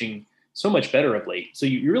been pitching so much better of late. So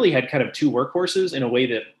you really had kind of two workhorses in a way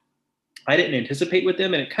that I didn't anticipate with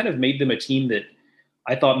them. And it kind of made them a team that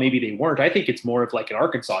I thought maybe they weren't. I think it's more of like an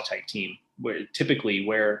Arkansas type team where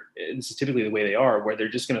this is typically the way they are, where they're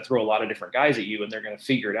just going to throw a lot of different guys at you and they're going to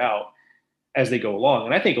figure it out as they go along.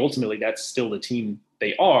 And I think ultimately that's still the team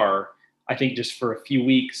they are. I think just for a few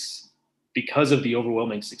weeks, because of the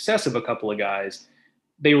overwhelming success of a couple of guys,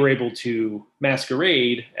 they were able to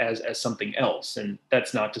masquerade as something else. And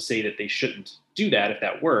that's not to say that they shouldn't do that if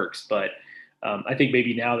that works. But I think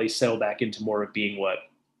maybe now they settle back into more of being what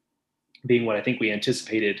I think we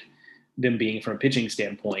anticipated them being from a pitching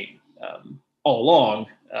standpoint all along.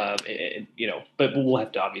 But we'll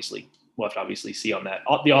have to obviously see on that.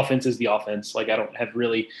 The offense is the offense. Like I don't have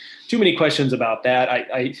really too many questions about that.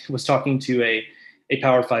 I was talking to a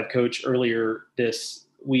Power 5 coach earlier this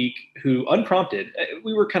week who unprompted,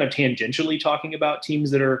 we were kind of tangentially talking about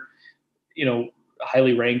teams that are,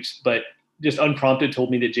 highly ranked, but just unprompted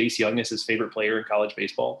told me that Jace Young is his favorite player in college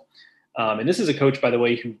baseball. And this is a coach, by the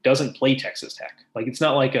way, who doesn't play Texas Tech. Like it's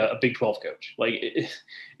not like a Big 12 coach. Like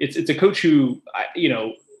it's a coach who,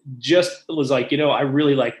 just was like, I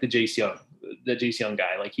really like the Jace Young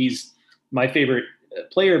guy. Like he's my favorite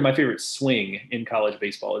player, my favorite swing in college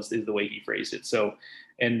baseball is the way he phrased it. So,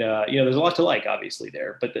 and there's a lot to like obviously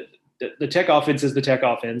there, but the Tech offense is the Tech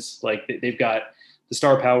offense. Like they've got the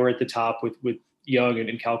star power at the top with Young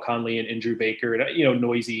and Cal Conley and Drew Baker and,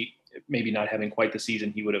 Noisy, maybe not having quite the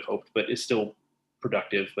season he would have hoped, but is still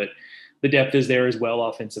productive. But the depth is there as well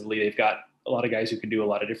offensively. They've got a lot of guys who can do a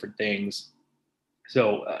lot of different things.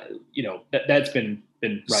 So, that's been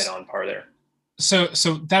right on par there. So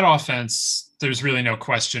that offense, there's really no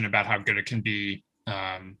question about how good it can be.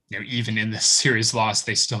 Even in this series loss,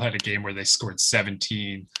 they still had a game where they scored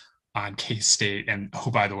 17 on K-State. And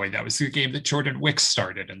by the way, that was the game that Jordan Wicks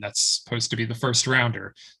started, and that's supposed to be the first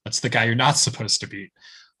rounder. That's the guy you're not supposed to beat.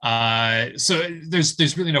 So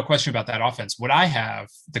there's really no question about that offense. What I have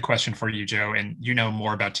the question for you, Joe, and you know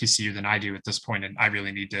more about TCU than I do at this point, and I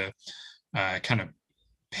really need to kind of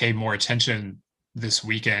pay more attention this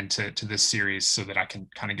weekend to this series so that I can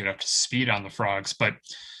kind of get up to speed on the Frogs. But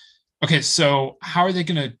okay, so how are they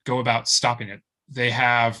going to go about stopping it? They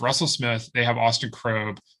have Russell Smith, they have Austin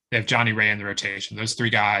Krob, they have Johnny Ray in the rotation. Those three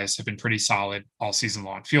guys have been pretty solid all season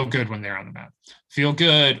long. Feel good when they're on the mound. Feel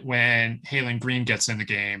good when Halen Green gets in the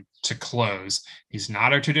game to close. He's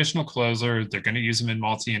not our traditional closer. They're going to use him in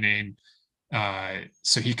multi-inning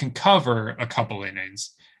So he can cover a couple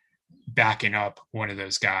innings backing up one of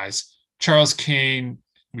those guys. Charles King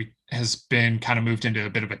has been kind of moved into a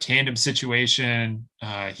bit of a tandem situation.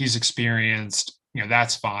 He's experienced,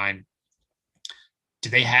 that's fine. Do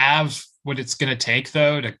they have what it's going to take,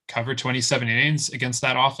 though, to cover 27 innings against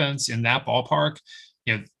that offense in that ballpark?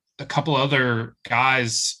 A couple other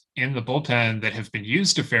guys in the bullpen that have been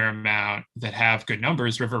used a fair amount that have good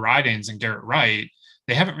numbers, River Ridings and Garrett Wright,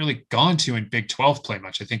 they haven't really gone to in Big 12 play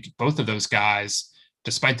much. I think both of those guys,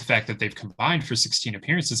 despite the fact that they've combined for 16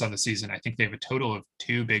 appearances on the season, I think they have a total of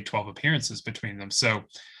 2 Big 12 appearances between them. So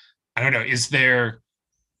I don't know, is there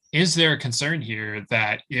a concern here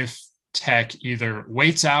that if Tech either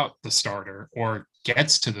waits out the starter or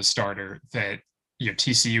gets to the starter, that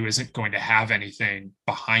TCU isn't going to have anything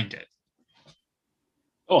behind it?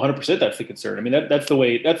 Oh, 100%. That's the concern. I mean, that's the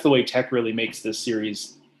way Tech really makes this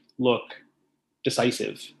series look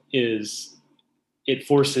decisive. Is it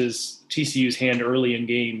forces TCU's hand early in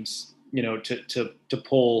games, to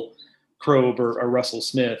pull Krob or Russell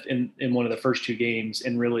Smith in one of the first 2 games,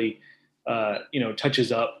 and really,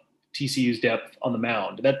 touches up TCU's depth on the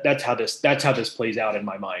mound. That's how this plays out in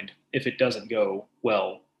my mind, if it doesn't go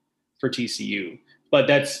well for TCU. But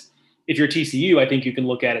if you're TCU, I think you can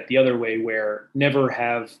look at it the other way, where never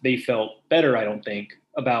have they felt better, I don't think,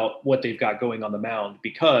 about what they've got going on the mound,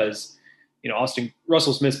 because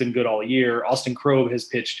Russell Smith's been good all year. Austin Krob has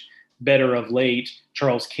pitched better of late.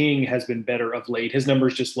 Charles King has been better of late. His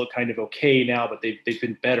numbers just look kind of okay now, but they've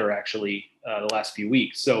been better actually the last few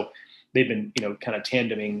weeks. So they've been kind of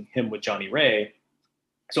tandeming him with Johnny Ray.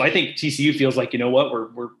 So I think TCU feels like,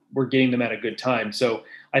 we're getting them at a good time. So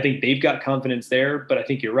I think they've got confidence there, but I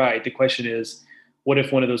think you're right. The question is, what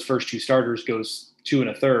if one of those first 2 starters goes 2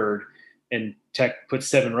 1/3 and Tech puts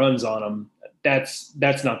 7 runs on them? That's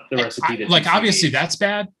not the recipe. Obviously that's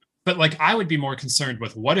bad, but I would be more concerned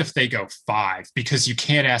with what if they go 5, because you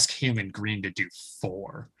can't ask Halen Green to do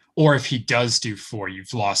 4, or if he does do 4,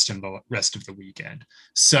 you've lost him the rest of the weekend.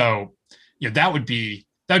 So, that would be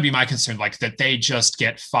my concern, that they just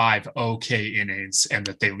get 5 okay innings and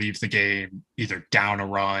that they leave the game either down a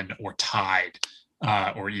run or tied,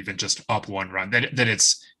 or even just up 1 run. That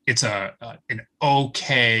it's an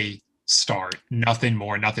okay start, nothing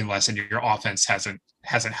more, nothing less, and your offense hasn't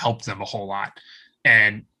helped them a whole lot.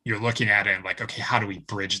 And you're looking at it and okay, how do we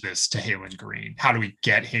bridge this to Halen Green? How do we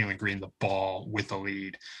get Halen Green the ball with the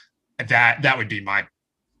lead? That would be my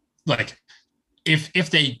if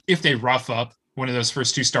they rough up one of those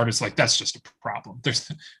first 2 starters, that's just a problem.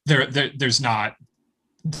 There's not,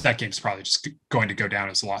 that game's probably just going to go down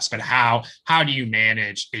as lost. But how do you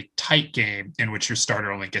manage a tight game in which your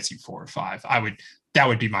starter only gets you 4 or 5? That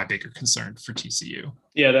would be my bigger concern for TCU.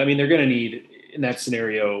 Yeah, I mean, they're going to need, in that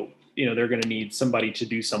scenario, they're going to need somebody to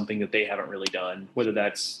do something that they haven't really done, whether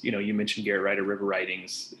that's, you mentioned Garrett Wright or River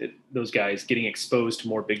Ridings, those guys getting exposed to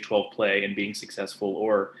more Big 12 play and being successful,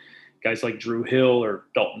 or guys like Drew Hill or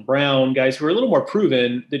Dalton Brown, guys who are a little more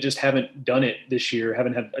proven that just haven't done it this year,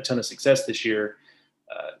 haven't had a ton of success this year,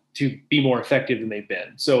 to be more effective than they've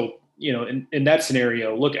been. So, in that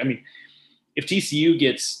scenario, look, I mean, if TCU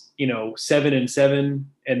gets, 7-7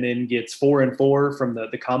 and then gets 4-4 from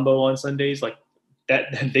the combo on Sundays,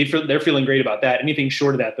 that, they're feeling great about that. Anything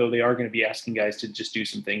short of that, though, they are going to be asking guys to just do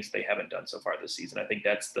some things they haven't done so far this season. I think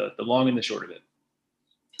that's the long and the short of it.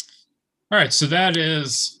 All right, so that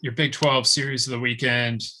is your Big 12 series of the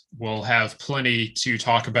weekend. We'll have plenty to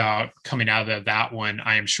talk about coming out of that one,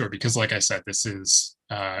 I am sure, because like I said, this is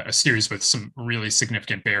a series with some really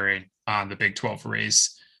significant bearing on the Big 12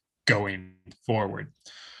 race going forward.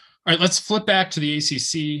 All right, let's flip back to the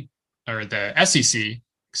ACC, or the SEC,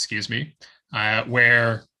 excuse me,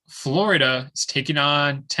 where Florida is taking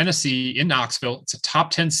on Tennessee in Knoxville. It's a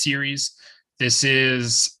top 10 series. This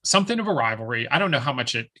is something of a rivalry. I don't know how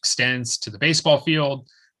much it extends to the baseball field.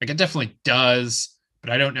 It definitely does,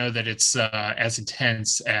 but I don't know that it's as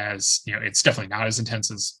intense as, it's definitely not as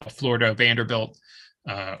intense as Florida, Vanderbilt,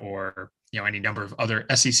 or, any number of other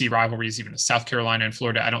SEC rivalries, even South Carolina and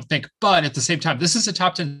Florida, I don't think. But at the same time, this is a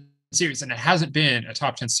top 10 series, and it hasn't been a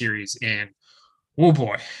top 10 series in, oh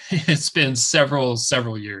boy, it's been several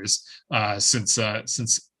years since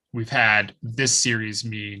we've had this series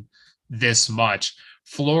mean this much.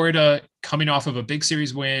 Florida coming off of a big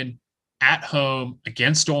series win at home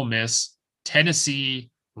against Ole Miss. Tennessee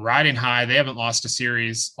riding high. They haven't lost a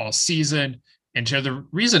series all season. And Joe, the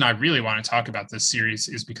reason I really want to talk about this series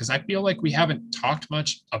is because I feel like we haven't talked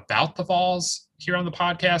much about the Vols here on the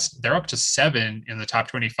podcast. They're up to 7 in the top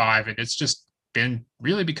 25, and it's just been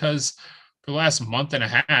really because for the last month and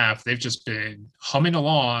a half, they've just been humming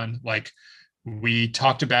along. We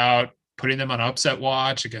talked about putting them on upset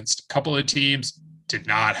watch against a couple of teams. Did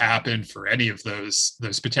not happen for any of those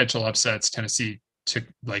potential upsets. Tennessee took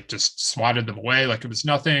just swatted them away like it was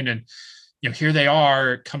nothing. And here they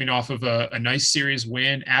are coming off of a nice series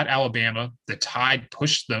win at Alabama. The Tide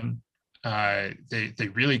pushed them. They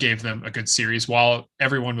really gave them a good series while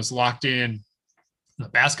everyone was locked in the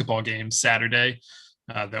basketball game Saturday.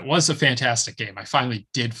 That was a fantastic game. I finally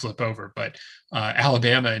did flip over, but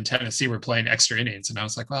Alabama and Tennessee were playing extra innings. And I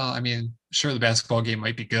was like, well, I mean, sure, the basketball game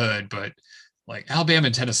might be good, but like Alabama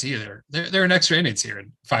and Tennessee, they're in extra innings here.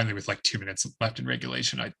 And finally, with like 2 minutes left in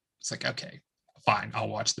regulation, I was like, okay, fine, I'll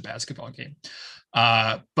watch the basketball game.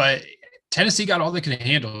 But Tennessee got all they could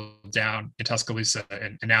handle down in Tuscaloosa,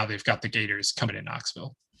 and now they've got the Gators coming in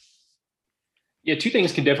Knoxville. Yeah, two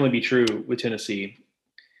things can definitely be true with Tennessee.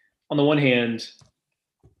 On the one hand,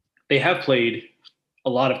 they have played a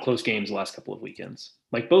lot of close games the last couple of weekends.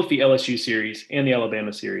 Like both the LSU series and the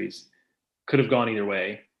Alabama series could have gone either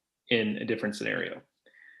way in a different scenario.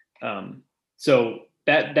 So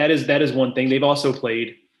that is one thing. They've also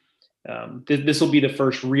played. This will be the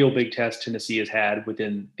first real big test Tennessee has had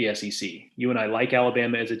within the SEC. You and I like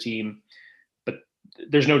Alabama as a team, but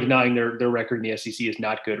there's no denying their record in the SEC is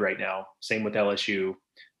not good right now. Same with LSU,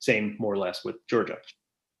 same more or less with Georgia.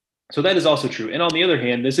 So that is also true. And on the other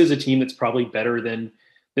hand, this is a team that's probably better than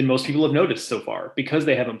most people have noticed so far because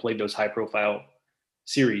they haven't played those high profile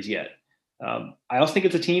series yet. I also think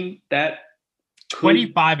it's a team that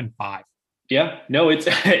 25-5. Yeah, no, it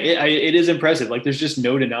is impressive. Like there's just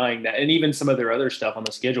no denying that. And even some of their other stuff on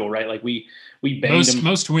the schedule, right? Like we banged them.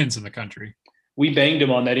 Most wins in the country. We banged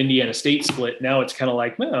them on that Indiana State split. Now it's kind of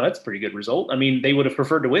like, well, that's a pretty good result. I mean, they would have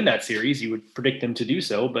preferred to win that series. You would predict them to do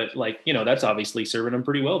so, but that's obviously serving them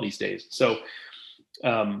pretty well these days. So,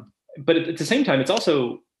 but at the same time, it's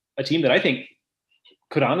also a team that I think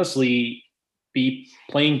could honestly be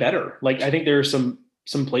playing better. Like I think there are some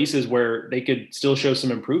places where they could still show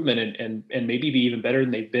some improvement and maybe be even better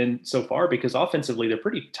than they've been so far, because offensively they're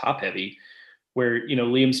pretty top heavy where,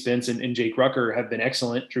 Liam Spence and Jake Rucker have been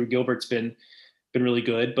excellent. Drew Gilbert's been really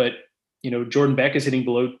good, but Jordan Beck is hitting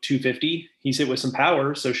below 250. He's hit with some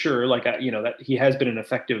power. So sure. That he has been an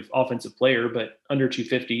effective offensive player, but under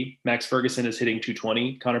 250. Max Ferguson is hitting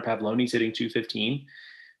 220. Connor Pavlone's hitting 215.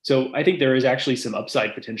 So I think there is actually some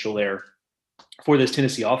upside potential there for this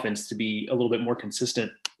Tennessee offense to be a little bit more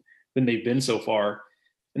consistent than they've been so far.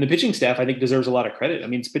 And the pitching staff, I think, deserves a lot of credit. I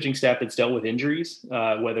mean, it's pitching staff that's dealt with injuries,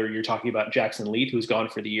 whether you're talking about Jackson Leith, who's gone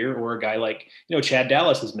for the year, or a guy like, Chad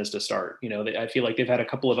Dallas has missed a start. I feel like they've had a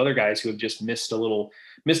couple of other guys who have just missed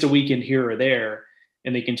a weekend here or there,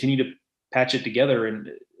 and they continue to patch it together. And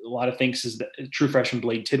a lot of thanks is that true freshman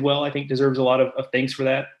Blade Tidwell, I think, deserves a lot of thanks for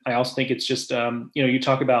that. I also think it's just, you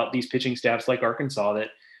talk about these pitching staffs like Arkansas that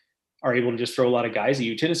are able to just throw a lot of guys at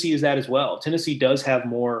you. Tennessee is that as well. Tennessee does have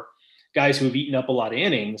more guys who have eaten up a lot of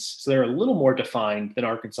innings, so they're a little more defined than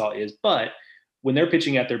Arkansas is. But when they're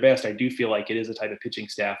pitching at their best, I do feel like it is a type of pitching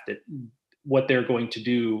staff that what they're going to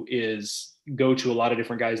do is go to a lot of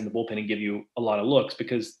different guys in the bullpen and give you a lot of looks,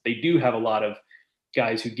 because they do have a lot of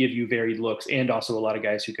guys who give you varied looks and also a lot of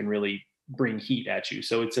guys who can really bring heat at you.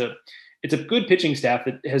 So it's a good pitching staff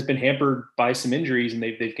that has been hampered by some injuries, and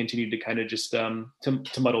they've continued to kind of just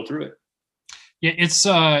to muddle through it. Yeah, it's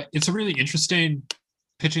a really interesting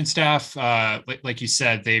pitching staff. Like you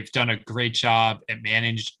said, they've done a great job at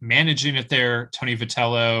managing it there. Tony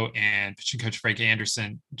Vitello and pitching coach Frank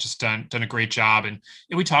Anderson just done a great job. And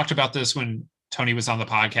we talked about this when Tony was on the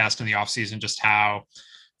podcast in the offseason, just how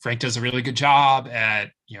Frank does a really good job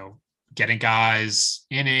at, getting guys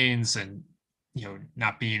innings and,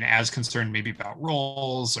 not being as concerned maybe about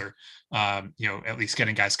roles or, at least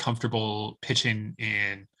getting guys comfortable pitching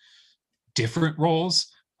in different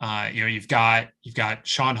roles. You've got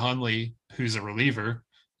Sean Hunley, who's a reliever,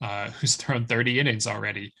 who's thrown 30 innings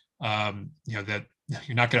already. That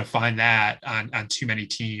you're not going to find that on too many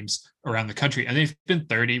teams around the country. And they've been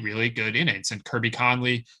 30 really good innings. And Kirby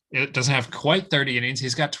Conley, it doesn't have quite 30 innings.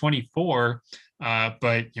 He's got 24,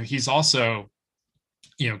 but he's also,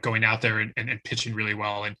 going out there and pitching really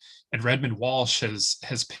well. And Redmond Walsh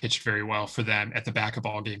has pitched very well for them at the back of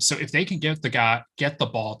ball games. So if they can get the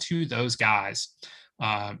ball to those guys,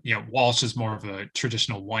 Walsh is more of a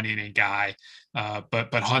traditional 1 inning guy,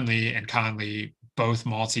 but Hunley and Conley, both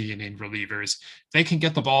multi-inning relievers, they can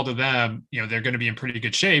get the ball to them, they're going to be in pretty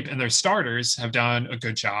good shape, and their starters have done a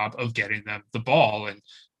good job of getting them the ball. And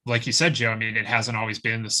like you said, Joe, I mean, it hasn't always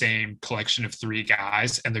been the same collection of 3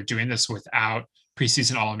 guys, and they're doing this without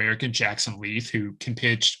preseason All-American Jackson Leith, who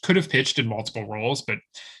could have pitched in multiple roles, but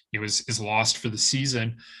is lost for the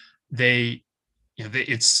season. They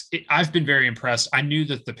I've been very impressed. I knew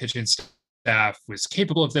that the pitching staff was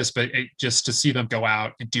capable of this, but just to see them go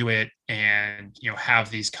out and do it and, have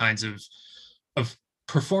these kinds of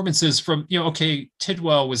performances from, okay,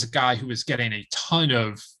 Tidwell was a guy who was getting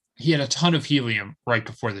he had a ton of helium right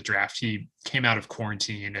before the draft. He came out of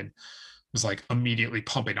quarantine and was like immediately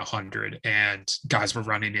pumping 100, and guys were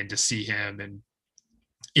running in to see him, and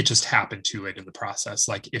it just happened too late in the process.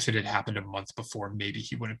 Like if it had happened a month before, maybe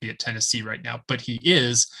he wouldn't be at Tennessee right now, but he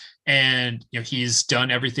is. And, he's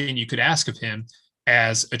done everything you could ask of him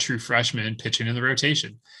as a true freshman pitching in the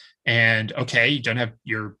rotation. And okay, you don't have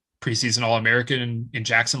your preseason All-American in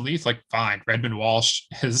Jackson Leaf, like fine. Redmond Walsh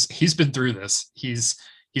he's been through this. He's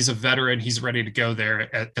a veteran. He's ready to go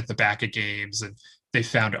there at the back of games, and they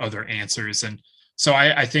found other answers. And so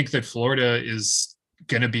I think that Florida is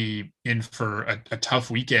going to be in for a tough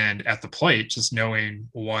weekend at the plate, just knowing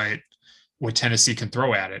what Tennessee can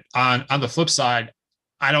throw at it. On the flip side,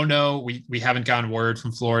 I don't know. We haven't gotten word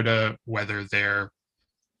from Florida whether they're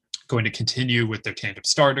going to continue with their tandem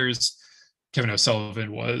starters. Kevin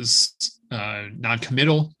O'Sullivan was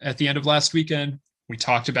non-committal at the end of last weekend. We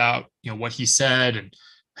talked about, what he said and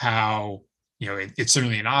how, it's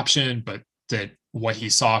certainly an option, but that what he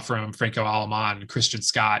saw from Franco Alamán and Christian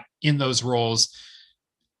Scott in those roles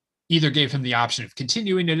either gave him the option of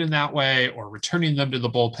continuing it in that way or returning them to the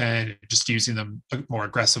bullpen, just using them more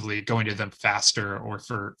aggressively, going to them faster or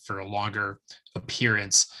for a longer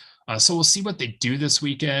appearance. So we'll see what they do this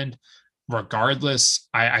weekend. Regardless,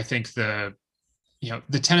 I think the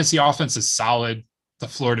Tennessee offense is solid. The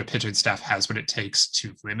Florida pitching staff has what it takes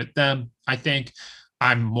to limit them. I think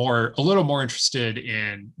I'm a little more interested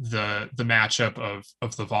in the matchup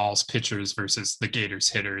of the Vols pitchers versus the Gators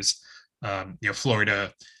hitters.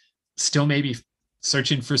 Florida still maybe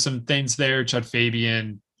searching for some things there. Judd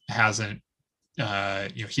Fabian hasn't,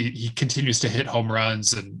 he continues to hit home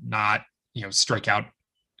runs and not, strike out.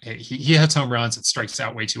 He hits home runs and strikes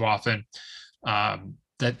out way too often.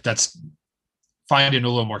 That's finding a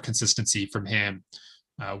little more consistency from him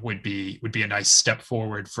would be a nice step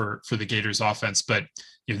forward for the Gators offense. But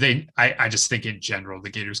I just think in general the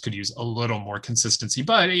Gators could use a little more consistency.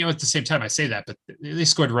 But at the same time I say that, but they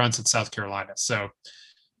scored runs at South Carolina, so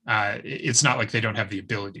it's not like they don't have the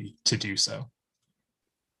ability to do so.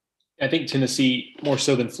 I think Tennessee, more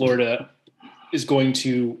so than Florida, is going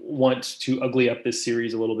to want to ugly up this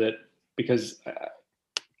series a little bit, because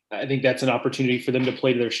I think that's an opportunity for them to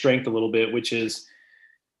play to their strength a little bit, which is,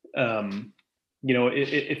 if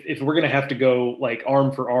we're going to have to go like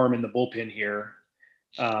arm for arm in the bullpen here,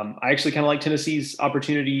 I actually kind of like Tennessee's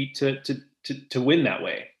opportunity to win that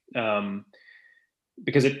way.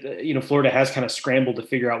 Because Florida has kind of scrambled to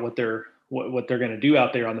figure out what they're going to do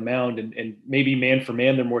out there on the mound, and maybe man for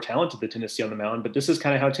man, they're more talented than Tennessee on the mound, but this is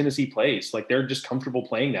kind of how Tennessee plays. Like they're just comfortable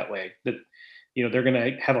playing that way, that, they're going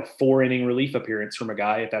to have a 4-inning relief appearance from a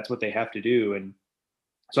guy if that's what they have to do. And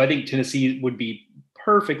so I think Tennessee would be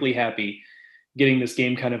perfectly happy getting this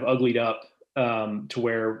game kind of uglied up to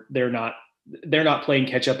where they're not playing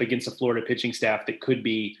catch up against a Florida pitching staff that could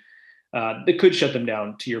shut them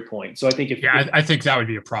down, to your point. So I think I think that would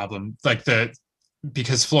be a problem.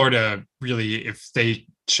 Because Florida really, if they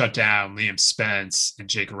shut down Liam Spence and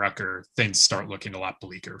Jake Rucker, things start looking a lot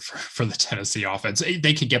bleaker for the Tennessee offense.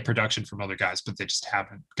 They could get production from other guys, but they just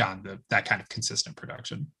haven't gotten that kind of consistent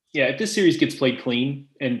production. Yeah, if this series gets played clean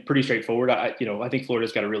and pretty straightforward, I think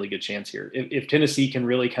Florida's got a really good chance here. If Tennessee can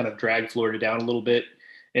really kind of drag Florida down a little bit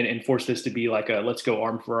and force this to be like a let's go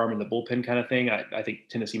arm for arm in the bullpen kind of thing, I think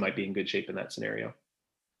Tennessee might be in good shape in that scenario.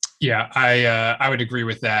 Yeah, I would agree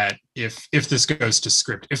with that. If this goes to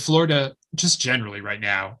script, if Florida, just generally right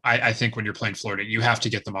now, I think when you're playing Florida, you have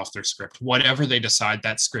to get them off their script. Whatever they decide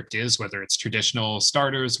that script is, whether it's traditional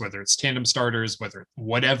starters, whether it's tandem starters,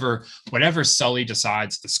 whatever Sully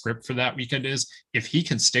decides the script for that weekend is, if he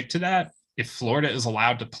can stick to that, if Florida is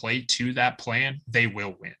allowed to play to that plan, they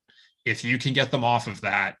will win. If you can get them off of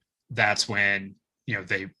that, that's when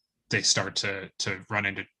they start to run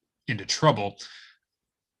into trouble.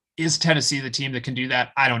 Is Tennessee the team that can do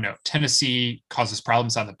that? I don't know. Tennessee causes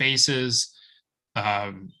problems on the bases.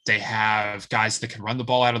 They have guys that can run the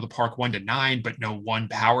ball out of the park 1 to 9, but no one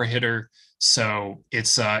power hitter. So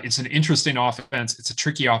it's an interesting offense. It's a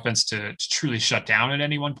tricky offense to truly shut down at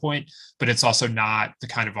any one point, but it's also not the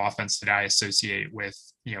kind of offense that I associate with,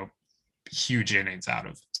 huge innings out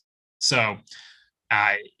of. So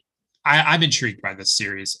I'm intrigued by this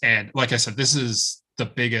series. And like I said, this is the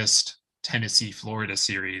biggest Tennessee-Florida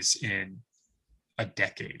series in a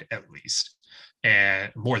decade, at least,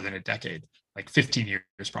 and more than a decade. like 15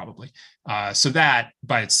 years probably. So that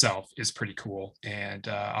by itself is pretty cool, and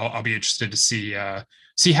I'll be interested to see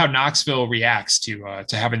how Knoxville reacts to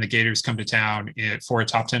having the Gators come to town for a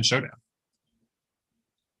top 10 showdown.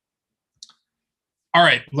 All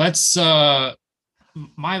right, let's.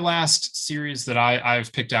 My last series that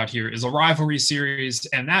I've picked out here is a rivalry series,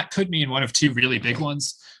 and that could mean one of two really big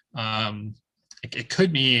ones. It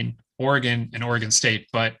could mean Oregon and Oregon State,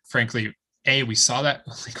 but frankly, we saw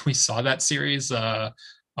that series a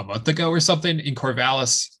month ago or something in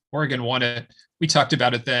Corvallis. Oregon won it. We talked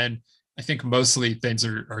about it then. I think mostly things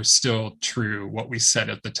are still true what we said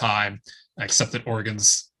at the time, except that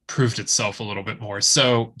Oregon's proved itself a little bit more.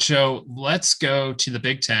 So, Joe, let's go to the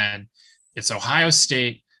Big Ten. It's Ohio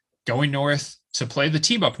State going north to play the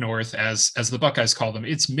team up north, as the Buckeyes call them.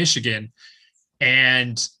 It's Michigan.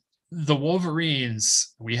 And the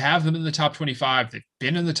Wolverines, we have them in the top 25. They've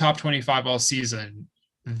been in the top 25 all season.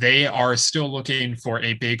 They are still looking for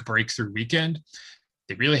a big breakthrough weekend.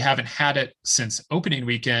 They really haven't had it since opening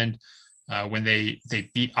weekend when they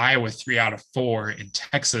beat Iowa 3 out of 4 in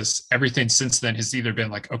Texas. Everything since then has either been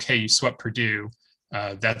like, okay, you swept Purdue.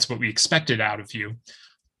 That's what we expected out of you.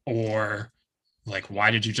 Or like, why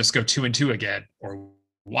did you just go 2-2 again? Or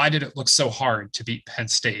why did it look so hard to beat Penn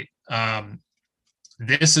State?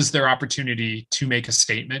 This is their opportunity to make a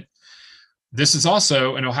statement. This is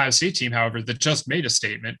also an Ohio State team, however, that just made a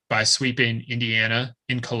statement by sweeping Indiana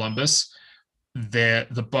in Columbus.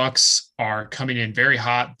 The Bucks are coming in very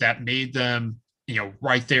hot. That made them,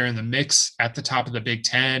 right there in the mix at the top of the Big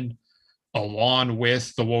Ten, along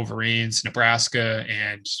with the Wolverines, Nebraska,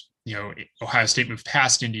 and Ohio State moved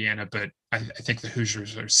past Indiana, but I think the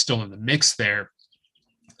Hoosiers are still in the mix there.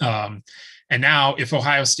 And now if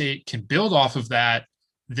Ohio State can build off of that,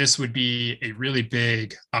 this would be a really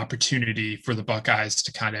big opportunity for the Buckeyes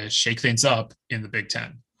to kind of shake things up in the Big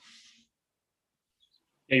Ten.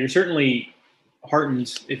 Yeah, you're certainly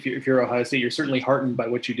heartened. If you're Ohio State, you're certainly heartened by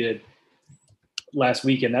what you did last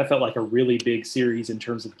weekend. That felt like a really big series in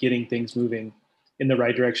terms of getting things moving in the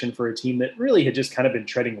right direction for a team that really had just kind of been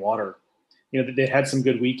treading water. They had some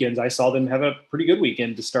good weekends. I saw them have a pretty good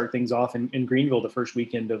weekend to start things off in Greenville, the first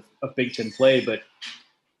weekend of Big Ten play. But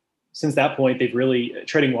since that point, they've really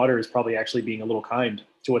treading water is probably actually being a little kind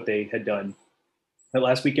to what they had done. That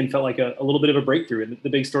last weekend felt like a little bit of a breakthrough. And the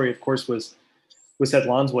big story, of course, was Seth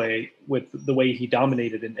Lonsway with the way he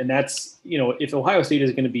dominated. And that's, if Ohio State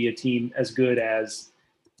is going to be a team as good as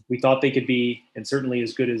we thought they could be, and certainly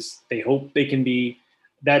as good as they hope they can be,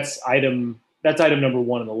 that's item number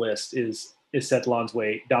one on the list is Seth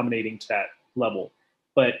Lonsway dominating to that level.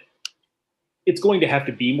 But it's going to have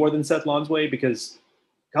to be more than Seth Lonsway, because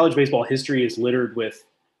college baseball history is littered with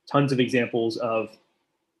tons of examples of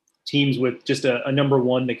teams with just a number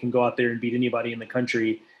one that can go out there and beat anybody in the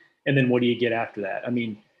country. And then what do you get after that? I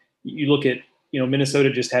mean, you look at,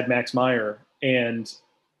 Minnesota just had Max Meyer, and,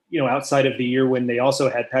 outside of the year when they also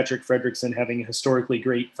had Patrick Fredrickson having a historically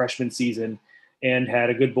great freshman season and had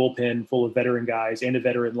a good bullpen full of veteran guys and a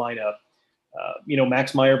veteran lineup,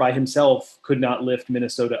 Max Meyer by himself could not lift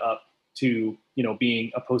Minnesota up to,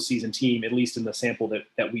 being a postseason team, at least in the sample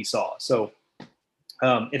that we saw. So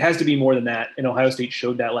it has to be more than that. And Ohio State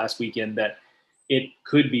showed that last weekend, that it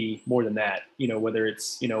could be more than that, whether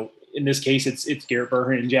it's, in this case, it's Garrett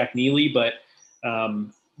Burhan and Jack Neely, but,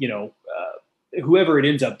 whoever it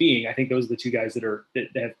ends up being, I think those are the two guys that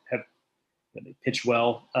have they pitched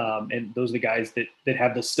well. And those are the guys that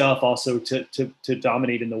have the stuff also to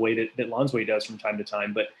dominate in the way that Lonsway does from time to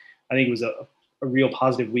time. But I think it was a real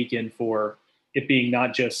positive weekend for it being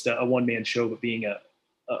not just a one-man show, but being a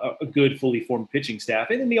good, fully formed pitching staff.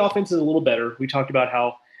 And then the offense is a little better. We talked about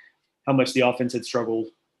how much the offense had struggled,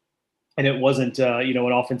 and it wasn't, an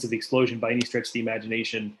offensive explosion by any stretch of the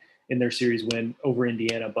imagination in their series win over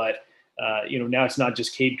Indiana. But, now it's not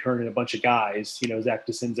just Cade Kern and a bunch of guys. Zach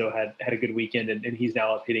DeCinzo had a good weekend, and he's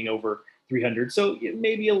now up hitting over 300. So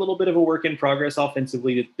maybe a little bit of a work in progress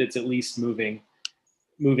offensively that's at least moving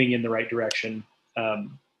in the right direction.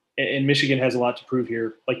 And Michigan has a lot to prove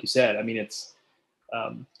here. Like you said, I mean, it's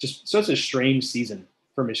just such a strange season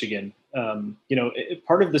for Michigan.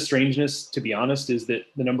 Part of the strangeness, to be honest, is that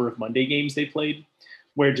the number of Monday games they played,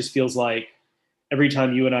 where it just feels like every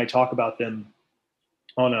time you and I talk about them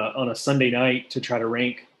on a Sunday night to try to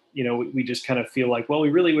rank, we just kind of feel like, well, we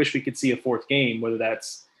really wish we could see a fourth game, whether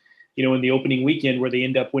that's, in the opening weekend where they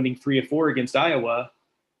end up winning 3 of 4 against Iowa.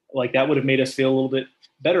 Like, that would have made us feel a little bit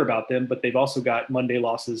better about them, but they've also got Monday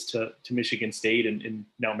losses to Michigan State and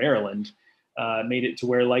now Maryland. Made it to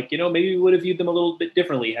where, maybe we would have viewed them a little bit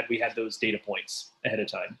differently had we had those data points ahead of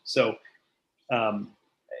time. So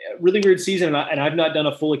really weird season, and I've not done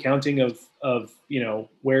a full accounting of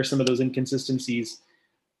where some of those inconsistencies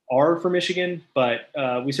are for Michigan, but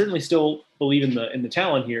we certainly still believe in the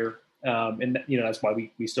talent here, and that's why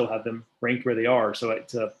we still have them ranked where they are. So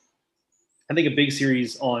it's I think a big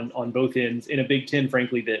series on both ends in a Big Ten,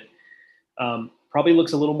 frankly, that probably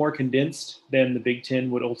looks a little more condensed than the Big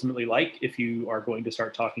Ten would ultimately like if you are going to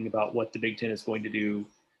start talking about what the Big Ten is going to do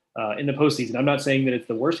in the postseason. I'm not saying that it's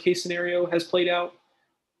the worst case scenario has played out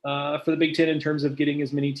for the Big Ten in terms of getting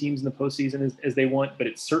as many teams in the postseason as they want, but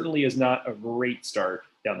it certainly is not a great start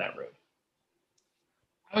down that road.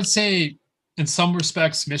 I would say in some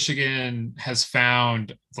respects, Michigan has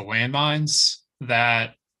found the landmines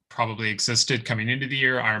that probably existed coming into the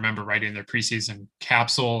year. I remember writing their preseason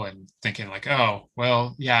capsule and thinking like, oh,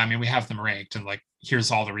 well, yeah, I mean, we have them ranked and like,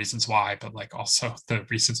 here's all the reasons why, but like also the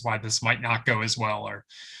reasons why this might not go as well are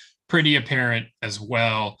pretty apparent as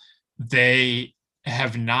well. They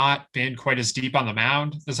have not been quite as deep on the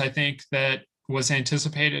mound as I think that was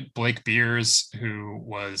anticipated. Blake Beers, who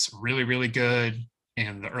was really, really good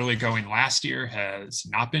in the early going last year, has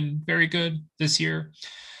not been very good this year.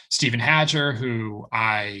 Stephen Hadger, who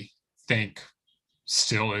I think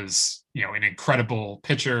still is, an incredible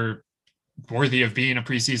pitcher, worthy of being a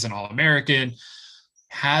preseason All-American,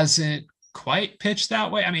 hasn't quite pitched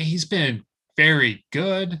that way. I mean, he's been very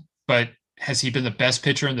good, but has he been the best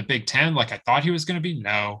pitcher in the Big Ten like I thought he was going to be?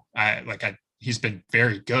 No. He's been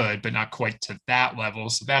very good, but not quite to that level.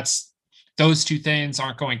 So those two things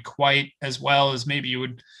aren't going quite as well as maybe you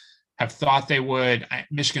would have thought they would.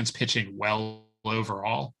 Michigan's pitching well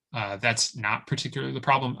overall. That's not particularly the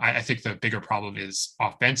problem. I think the bigger problem is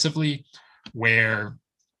offensively, where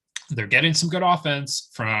they're getting some good offense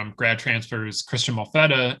from grad transfers Christian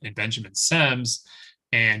Molfetta and Benjamin Sims,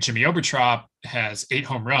 and Jimmy Obertrop has 8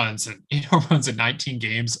 home runs, and 8 home runs in 19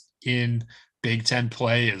 games in Big Ten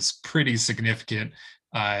play is pretty significant.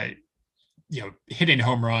 Hitting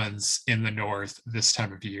home runs in the North this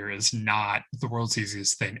time of year is not the world's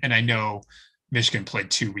easiest thing. And I know Michigan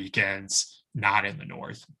played 2 weekends not in the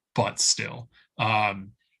North, but still.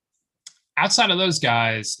 Outside of those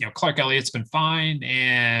guys, Clark Elliott's been fine,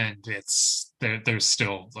 and they're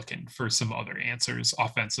still looking for some other answers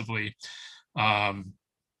offensively.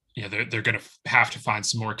 They're going to have to find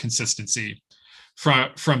some more consistency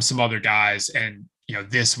from some other guys. And,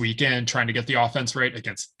 this weekend, trying to get the offense right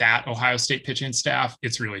against that Ohio State pitching staff,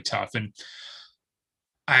 it's really tough. And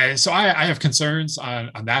I have concerns on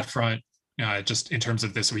that front, just in terms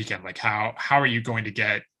of this weekend. Like how are you going to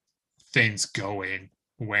get things going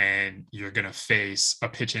when you're going to face a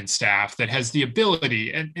pitching staff that has the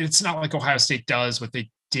ability, and it's not like Ohio State does what they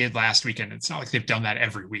did last weekend. It's not like they've done that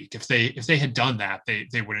every week. If they had done that,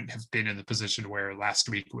 they wouldn't have been in the position where last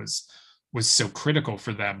week was so critical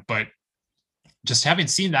for them. But just having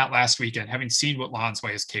seen that last weekend, having seen what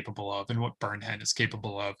Lonsway is capable of and what Burnhead is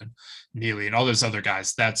capable of, and Neely and all those other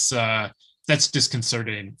guys, that's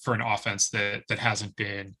disconcerting for an offense that hasn't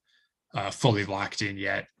been fully locked in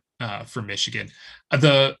yet for Michigan.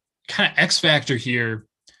 The kind of X factor here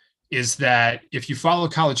is that if you follow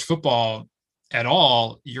college football at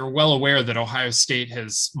all, you're well aware that Ohio State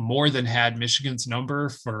has more than had Michigan's number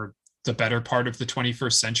for the better part of the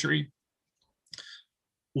 21st century.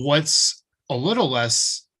 What's a little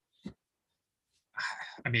less,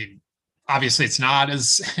 I mean, obviously it's not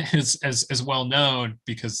as well known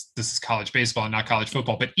because this is college baseball and not college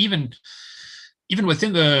football, but even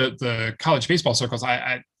within the college baseball circles,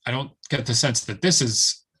 I don't get the sense that this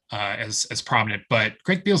is as prominent, but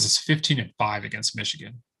Greg Beals is 15-5 against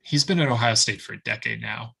Michigan. He's been at Ohio State for a decade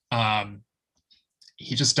now.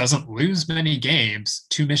 He just doesn't lose many games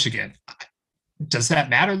to Michigan. Does that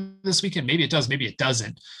matter this weekend? Maybe it does, maybe it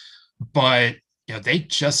doesn't. But they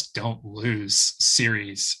just don't lose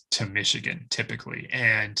series to Michigan typically.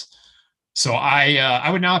 And so I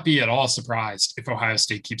would not be at all surprised if Ohio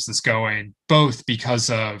State keeps this going, both because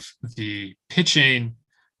of the pitching,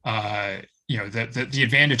 the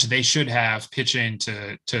advantage they should have pitching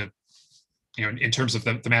to in terms of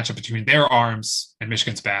the matchup between their arms and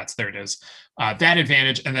Michigan's bats. There it is. That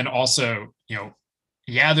advantage. And then also,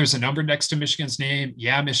 there's a number next to Michigan's name.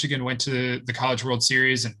 Yeah, Michigan went to the College World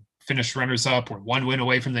Series and finished runners up. We're 1 win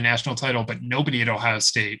away from the national title, but nobody at Ohio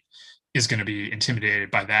State is going to be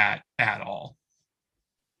intimidated by that at all.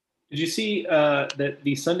 Did you see that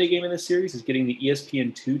the Sunday game in this series is getting the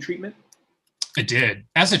ESPN2 treatment? It did,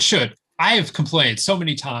 as it should. I have complained so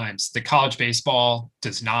many times that college baseball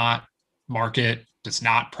does not market, does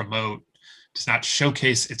not promote, does not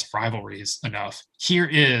showcase its rivalries enough. Here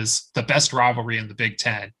is the best rivalry in the Big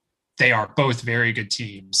Ten. They are both very good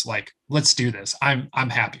teams. Like, let's do this. I'm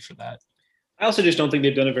happy for that. I also just don't think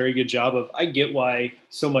they've done a very good job of. I get why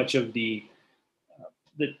so much of the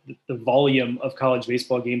volume of college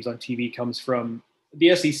baseball games on TV comes from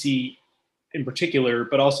the SEC in particular,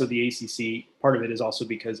 but also the ACC. Part of it is also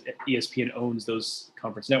because ESPN owns those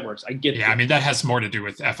conference networks. I get. Yeah, I mean that has more to do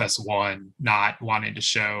with FS1 not wanting to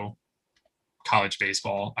show college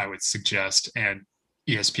baseball, I would suggest, and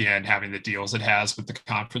ESPN having the deals it has with the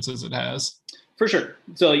conferences it has. For sure.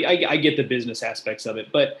 So I get the business aspects of it,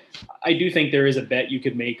 but I do think there is a bet you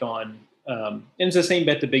could make on, and it's the same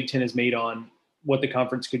bet the Big Ten has made on what the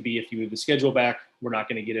conference could be if you move the schedule back. We're not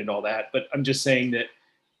going to get into all that, but I'm just saying that,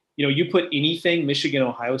 you put anything Michigan,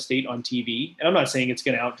 Ohio State on TV, and I'm not saying it's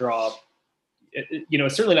going to outdraw,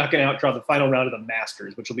 it's certainly not going to outdraw the final round of the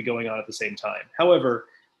Masters, which will be going on at the same time. However,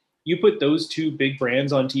 you put those two big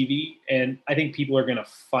brands on TV, and I think people are going to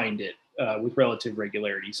find it with relative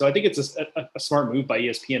regularity. So I think it's a smart move by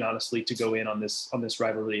ESPN, honestly, to go in on this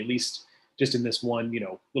rivalry, at least just in this one,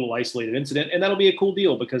 little isolated incident. And that'll be a cool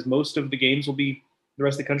deal because most of the games the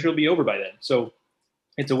rest of the country will be over by then. So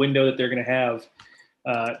it's a window that they're going to have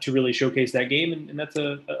to really showcase that game. And that's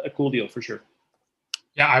a cool deal for sure.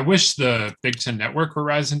 Yeah, I wish the Big Ten Network were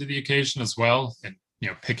rising to the occasion as well and,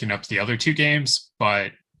 picking up the other two games.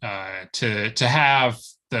 But to have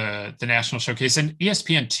the national showcase, and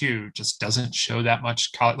ESPN2 just doesn't show that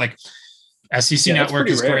much college. Like SEC Network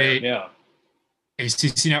is rare. Great. Yeah.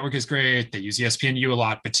 ACC Network is great. They use ESPNU a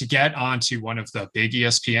lot, but to get onto one of the big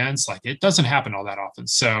ESPNs, like it doesn't happen all that often.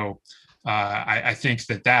 So I think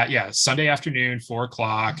that Sunday afternoon,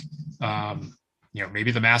 4:00,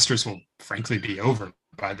 maybe the Masters will frankly be over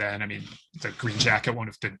by then. I mean, the green jacket won't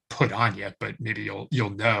have been put on yet, but maybe you'll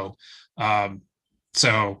know.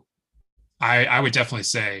 So I would definitely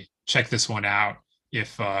say check this one out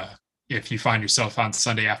if you find yourself on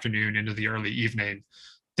Sunday afternoon into the early evening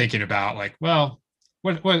thinking about like, well,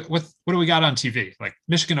 what do we got on TV? Like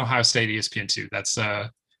Michigan, Ohio State, ESPN2.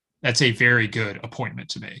 That's a very good appointment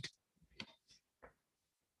to make.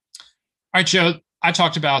 All right, Joe. I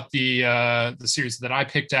talked about the series that I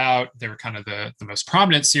picked out. They were kind of the most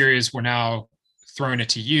prominent series. We're now throwing it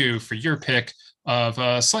to you for your pick of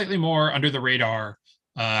a slightly more under the radar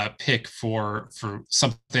pick for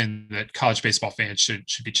something that college baseball fans should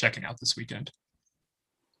be checking out this weekend.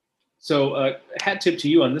 So hat tip to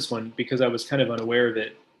you on this one because I was kind of unaware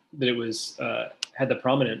that it was had the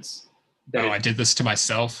prominence. I did this to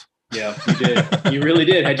myself. Yeah, you did. You really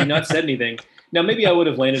did. Had you not said anything, now maybe I would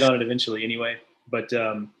have landed on it eventually anyway. But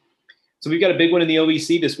so we've got a big one in the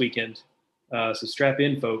OVC this weekend. So strap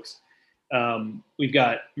in, folks. We've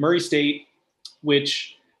got Murray State,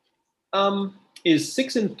 which is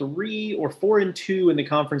 6-3 or 4-2 in the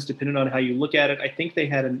conference, depending on how you look at it. I think they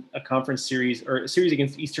had a conference series or a series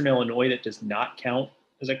against Eastern Illinois that does not count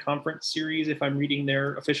as a conference series, if I'm reading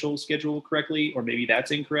their official schedule correctly, or maybe that's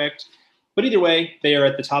incorrect. But either way, they are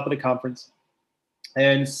at the top of the conference,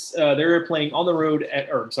 and they're playing on the road at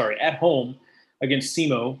home against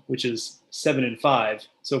SEMO, which is 7-5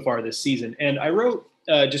 so far this season. And I wrote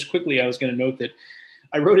just quickly, I was going to note that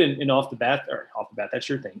I wrote in off the bat, that's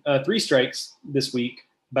your thing, 3 strikes this week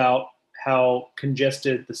about how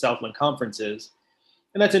congested the Southland Conference is.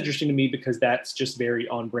 And that's interesting to me because that's just very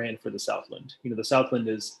on brand for the Southland. The Southland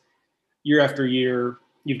is year after year,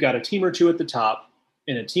 you've got a team or two at the top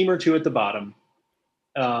and a team or two at the bottom.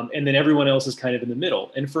 And then everyone else is kind of in the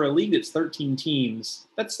middle. And for a league that's 13 teams,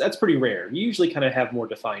 that's pretty rare. You usually kind of have more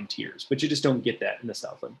defined tiers, but you just don't get that in the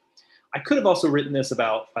Southland. I could have also written this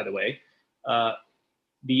about, by the way,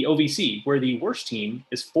 the OVC, where the worst team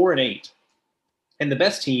is 4-8, and the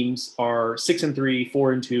best teams are 6-3,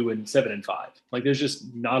 4-2, and 7-5. Like there's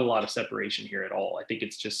just not a lot of separation here at all. I think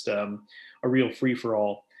it's just a real free for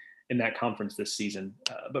all in that conference this season.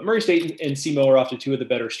 But Murray State and SEMO are off to 2 of the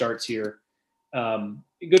better starts here.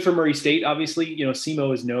 Good for Murray State, obviously.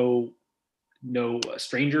 SEMO is no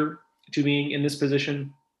stranger to being in this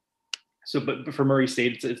position. So, but for Murray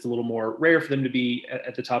State, it's a little more rare for them to be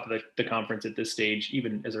at the top of the conference at this stage,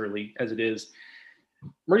 even as early as it is.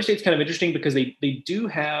 Murray State's kind of interesting because they do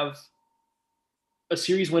have a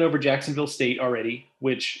series win over Jacksonville State already,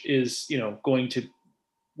 which is, going to,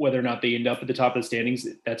 whether or not they end up at the top of the standings,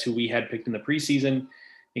 that's who we had picked in the preseason.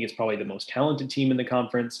 I think it's probably the most talented team in the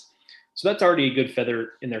conference. So that's already a good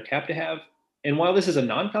feather in their cap to have. And while this is a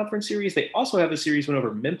non-conference series, they also have a series win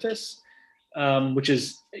over Memphis, which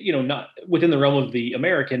is, not within the realm of the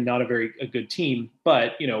American, not a good team,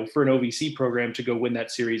 but, for an OVC program to go win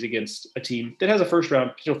that series against a team that has a first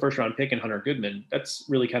round pick in Hunter Goodman, that's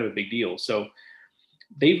really kind of a big deal. So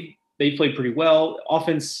they've played pretty well.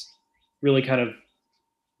 Offense really kind of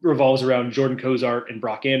revolves around Jordan Cozart and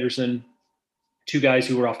Brock Anderson. two guys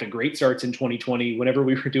who were off to great starts in 2020. Whenever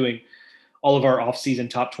we were doing all of our off-season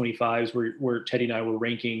top 25s, where Teddy and I were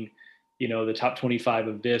ranking, the top 25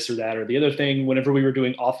 of this or that or the other thing, whenever we were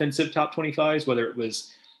doing offensive top 25s, whether it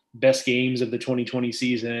was best games of the 2020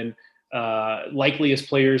 season, likeliest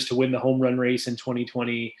players to win the home run race in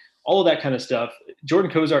 2020, all of that kind of stuff,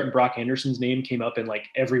 Jordan Cozart and Brock Anderson's name came up in like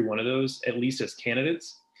every one of those, at least as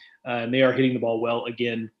candidates. And they are hitting the ball well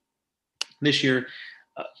again this year.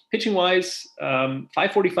 Pitching wise,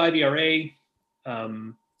 5.45 ERA.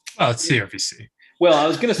 It's the OVC. Well, I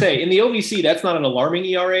was going to say in the OVC, that's not an alarming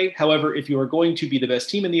ERA. However, if you are going to be the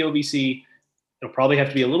best team in the OVC, it'll probably have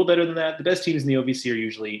to be a little better than that. The best teams in the OVC are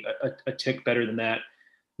usually a tick better than that.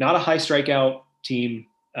 Not a high strikeout team.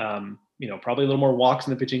 Probably a little more walks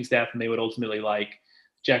in the pitching staff than they would ultimately like.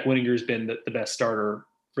 Jack Winninger's been the best starter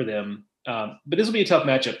for them. But this will be a tough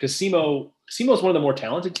matchup because SEMO is one of the more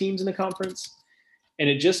talented teams in the conference. And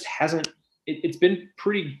it just hasn't – it's been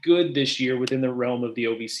pretty good this year within the realm of the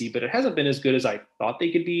OVC, but it hasn't been as good as I thought they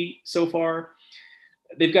could be so far.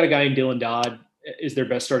 They've got a guy in Dylan Dodd is their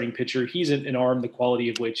best starting pitcher. He's an arm, the quality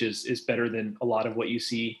of which is better than a lot of what you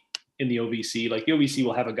see in the OVC. Like the OVC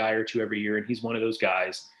will have a guy or two every year, and he's one of those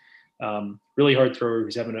guys. Really hard thrower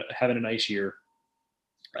who's having a nice year.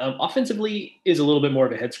 Offensively is a little bit more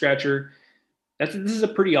of a head scratcher. This is a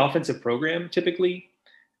pretty offensive program typically,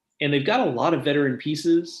 and they've got a lot of veteran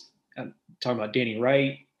pieces. I'm talking about Danny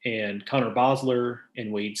Wright and Connor Bosler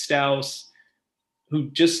and Wade Stouse, who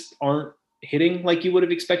just aren't hitting like you would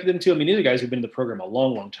have expected them to. I mean, these are guys who've been in the program a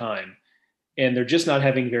long, long time, and they're just not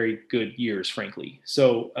having very good years, frankly.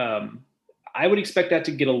 So I would expect that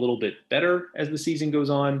to get a little bit better as the season goes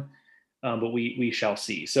on. But we shall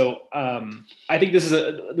see. So I think this is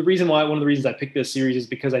one of the reasons I picked this series is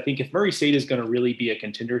because I think if Murray State is going to really be a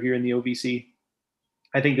contender here in the OVC,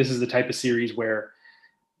 I think this is the type of series where,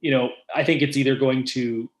 I think it's either going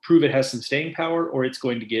to prove it has some staying power or it's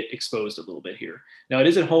going to get exposed a little bit here. Now it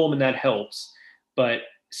is at home and that helps, but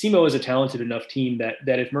SEMO is a talented enough team that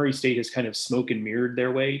if Murray State has kind of smoke and mirrored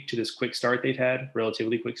their way to this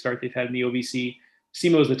relatively quick start they've had in the OVC,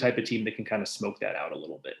 SEMO is the type of team that can kind of smoke that out a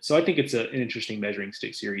little bit. So I think it's an interesting measuring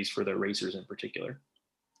stick series for the racers in particular.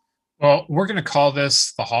 Well, we're going to call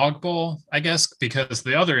this the Hog Bowl, I guess, because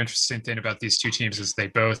the other interesting thing about these two teams is they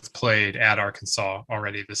both played at Arkansas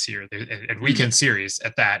already this year, a weekend series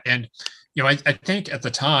at that. And, I think at the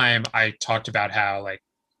time I talked about how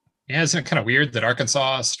isn't it kind of weird that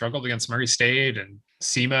Arkansas struggled against Murray State and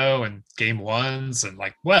SEMO and game ones and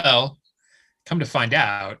come to find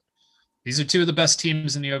out, these are two of the best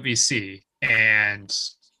teams in the OVC, and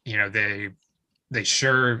they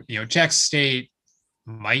sure Jackson State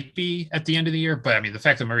might be at the end of the year, but I mean the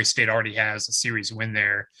fact that Murray State already has a series win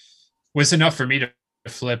there was enough for me to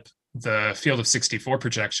flip the field of 64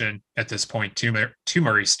 projection at this point to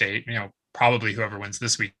Murray State. Probably whoever wins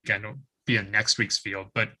this weekend will be in next week's field,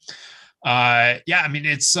 but I mean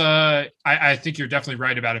it's I think you're definitely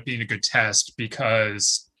right about it being a good test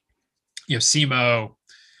because SEMO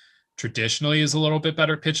traditionally is a little bit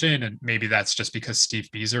better pitching, and maybe that's just because Steve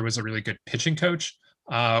Beazer was a really good pitching coach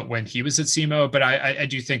when he was at SEMO, but I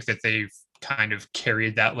do think that they've kind of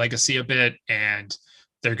carried that legacy a bit, and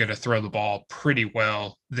they're going to throw the ball pretty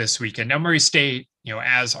well this weekend. Now Murray State,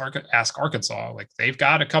 ask Arkansas, they've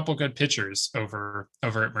got a couple good pitchers over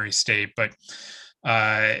at Murray State, but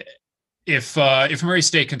if Murray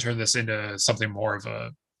State can turn this into something more of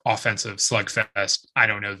a offensive slugfest, I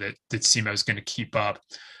don't know that SEMO is going to keep up.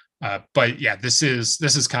 But yeah, this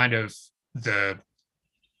is kind of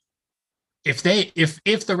if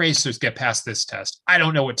the racers get past this test, I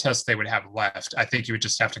don't know what test they would have left. I think you would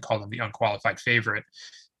just have to call them the unqualified favorite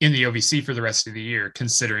in the OVC for the rest of the year,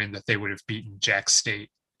 considering that they would have beaten Jackson State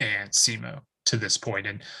and SEMO to this point.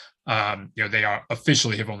 And they are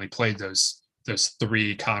officially have only played those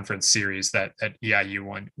three conference series that EIU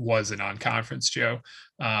one was a non-conference, Joe.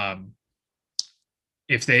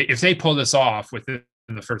 If they pull this off within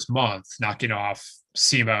the first month, knocking off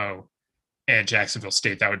SEMO and Jacksonville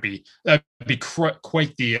State, that'd be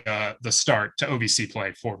quite the start to OVC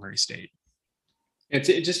play for Murray State. It's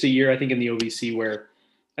just a year, I think, in the OVC where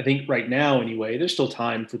I think right now, anyway, there's still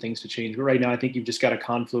time for things to change. But right now, I think you've just got a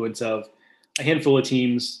confluence of a handful of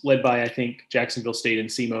teams led by, I think, Jacksonville State and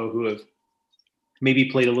SEMO, who have maybe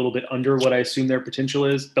played a little bit under what I assume their potential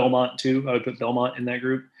is. Belmont, too. I would put Belmont in that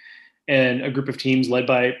group. And a group of teams led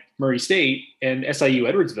by Murray State and SIU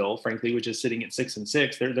Edwardsville, frankly, which is sitting at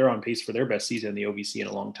 6-6. They're on pace for their best season in the OVC in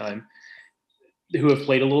a long time, who have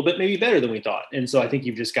played a little bit maybe better than we thought. And so I think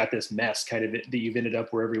you've just got this mess kind of that you've ended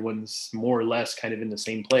up where everyone's more or less kind of in the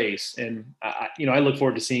same place. And I look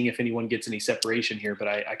forward to seeing if anyone gets any separation here, but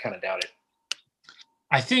I kind of doubt it.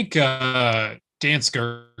 I think Dan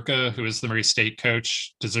Skirka, who is the Murray State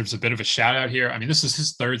coach, deserves a bit of a shout out here. I mean, this is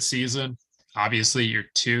his third season. Obviously, year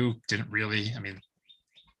two didn't really,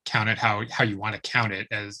 count it how you want to count it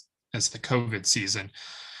as the COVID season.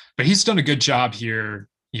 But he's done a good job here,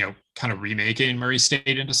 kind of remaking Murray State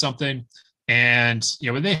into something. And,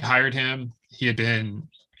 when they hired him, he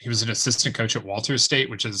was an assistant coach at Walters State,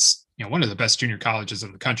 which is, one of the best junior colleges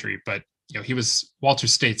in the country. But, he was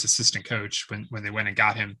Walters State's assistant coach when they went and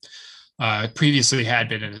got him. Previously had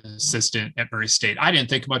been an assistant at Murray State. I didn't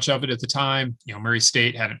think much of it at the time. Murray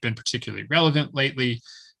State hadn't been particularly relevant lately.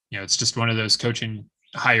 It's just one of those coaching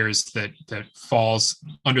hires that falls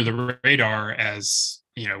under the radar as,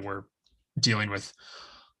 we're dealing with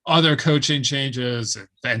other coaching changes and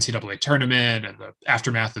the NCAA tournament and the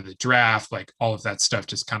aftermath of the draft. Like all of that stuff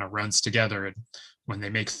just kind of runs together. And when they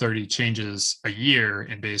make 30 changes a year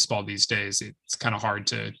in baseball these days, it's kind of hard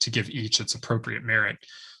to give each its appropriate merit.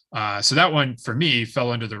 So that one for me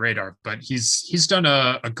fell under the radar, but he's done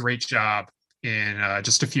a great job in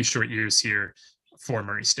just a few short years here for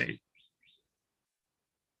Murray State.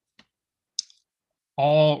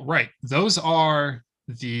 All right, those are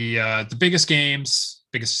the biggest games,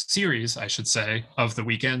 biggest series, I should say, of the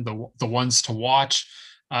weekend. The ones to watch.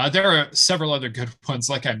 There are several other good ones,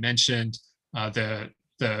 like I mentioned. The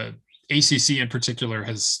ACC in particular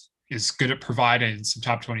is good at providing some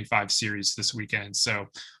top 25 series this weekend. So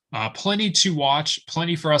plenty to watch,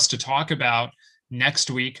 plenty for us to talk about next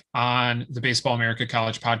week on the Baseball America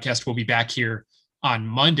College Podcast. We'll be back here on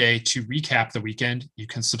Monday to recap the weekend. You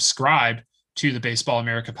can subscribe to the Baseball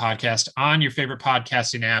America Podcast on your favorite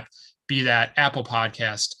podcasting app, be that Apple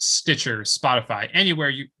Podcast, Stitcher, Spotify,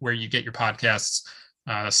 anywhere where you get your podcasts.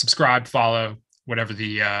 Subscribe, follow, whatever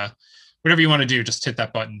you want to do. Just hit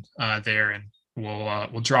that button there, and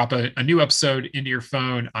we'll drop a new episode into your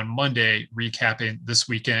phone on Monday, recapping this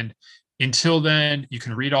weekend. Until then, you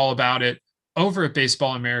can read all about it over at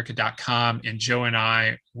baseballamerica.com, and Joe and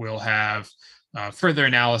I will have further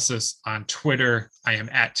analysis on Twitter. I am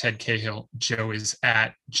at Ted Cahill. Joe is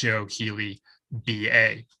at Joe Healy BA.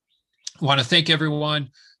 I want to thank everyone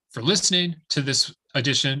for listening to this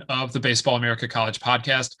edition of the Baseball America College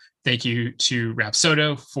Podcast. Thank you to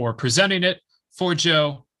Rapsodo for presenting it. For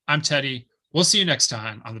Joe, I'm Teddy. We'll see you next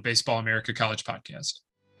time on the Baseball America College Podcast.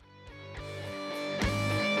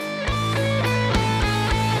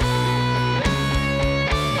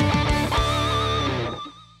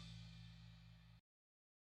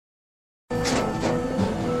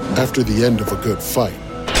 After the end of a good fight,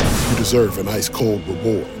 you deserve an ice-cold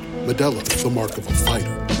reward. Modelo is the mark of a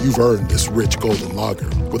fighter. You've earned this rich golden lager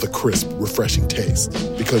with a crisp, refreshing taste.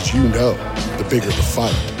 Because you know, the bigger the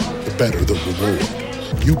fight, the better the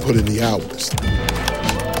reward. You put in the hours,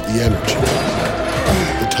 the energy,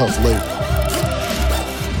 the tough labor.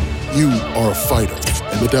 You are a fighter,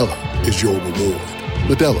 and Modelo is your reward.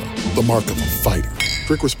 Modelo, the mark of a fighter.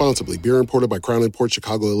 Drink responsibly. Beer imported by Crown Imports,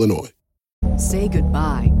 Chicago, Illinois. Say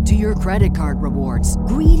goodbye to your credit card rewards.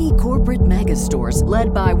 Greedy corporate mega stores,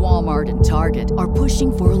 led by Walmart and Target, are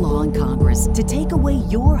pushing for a law in Congress to take away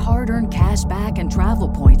your hard-earned cash back and travel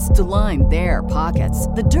points to line their pockets.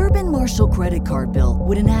 The Durbin-Marshall credit card bill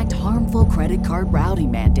would enact harmful credit card routing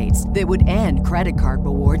mandates that would end credit card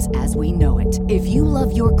rewards as we know it. If you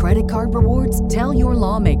love your credit card rewards, tell your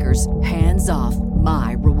lawmakers, hands off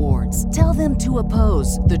my rewards. Tell them to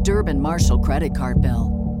oppose the Durbin-Marshall credit card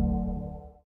bill.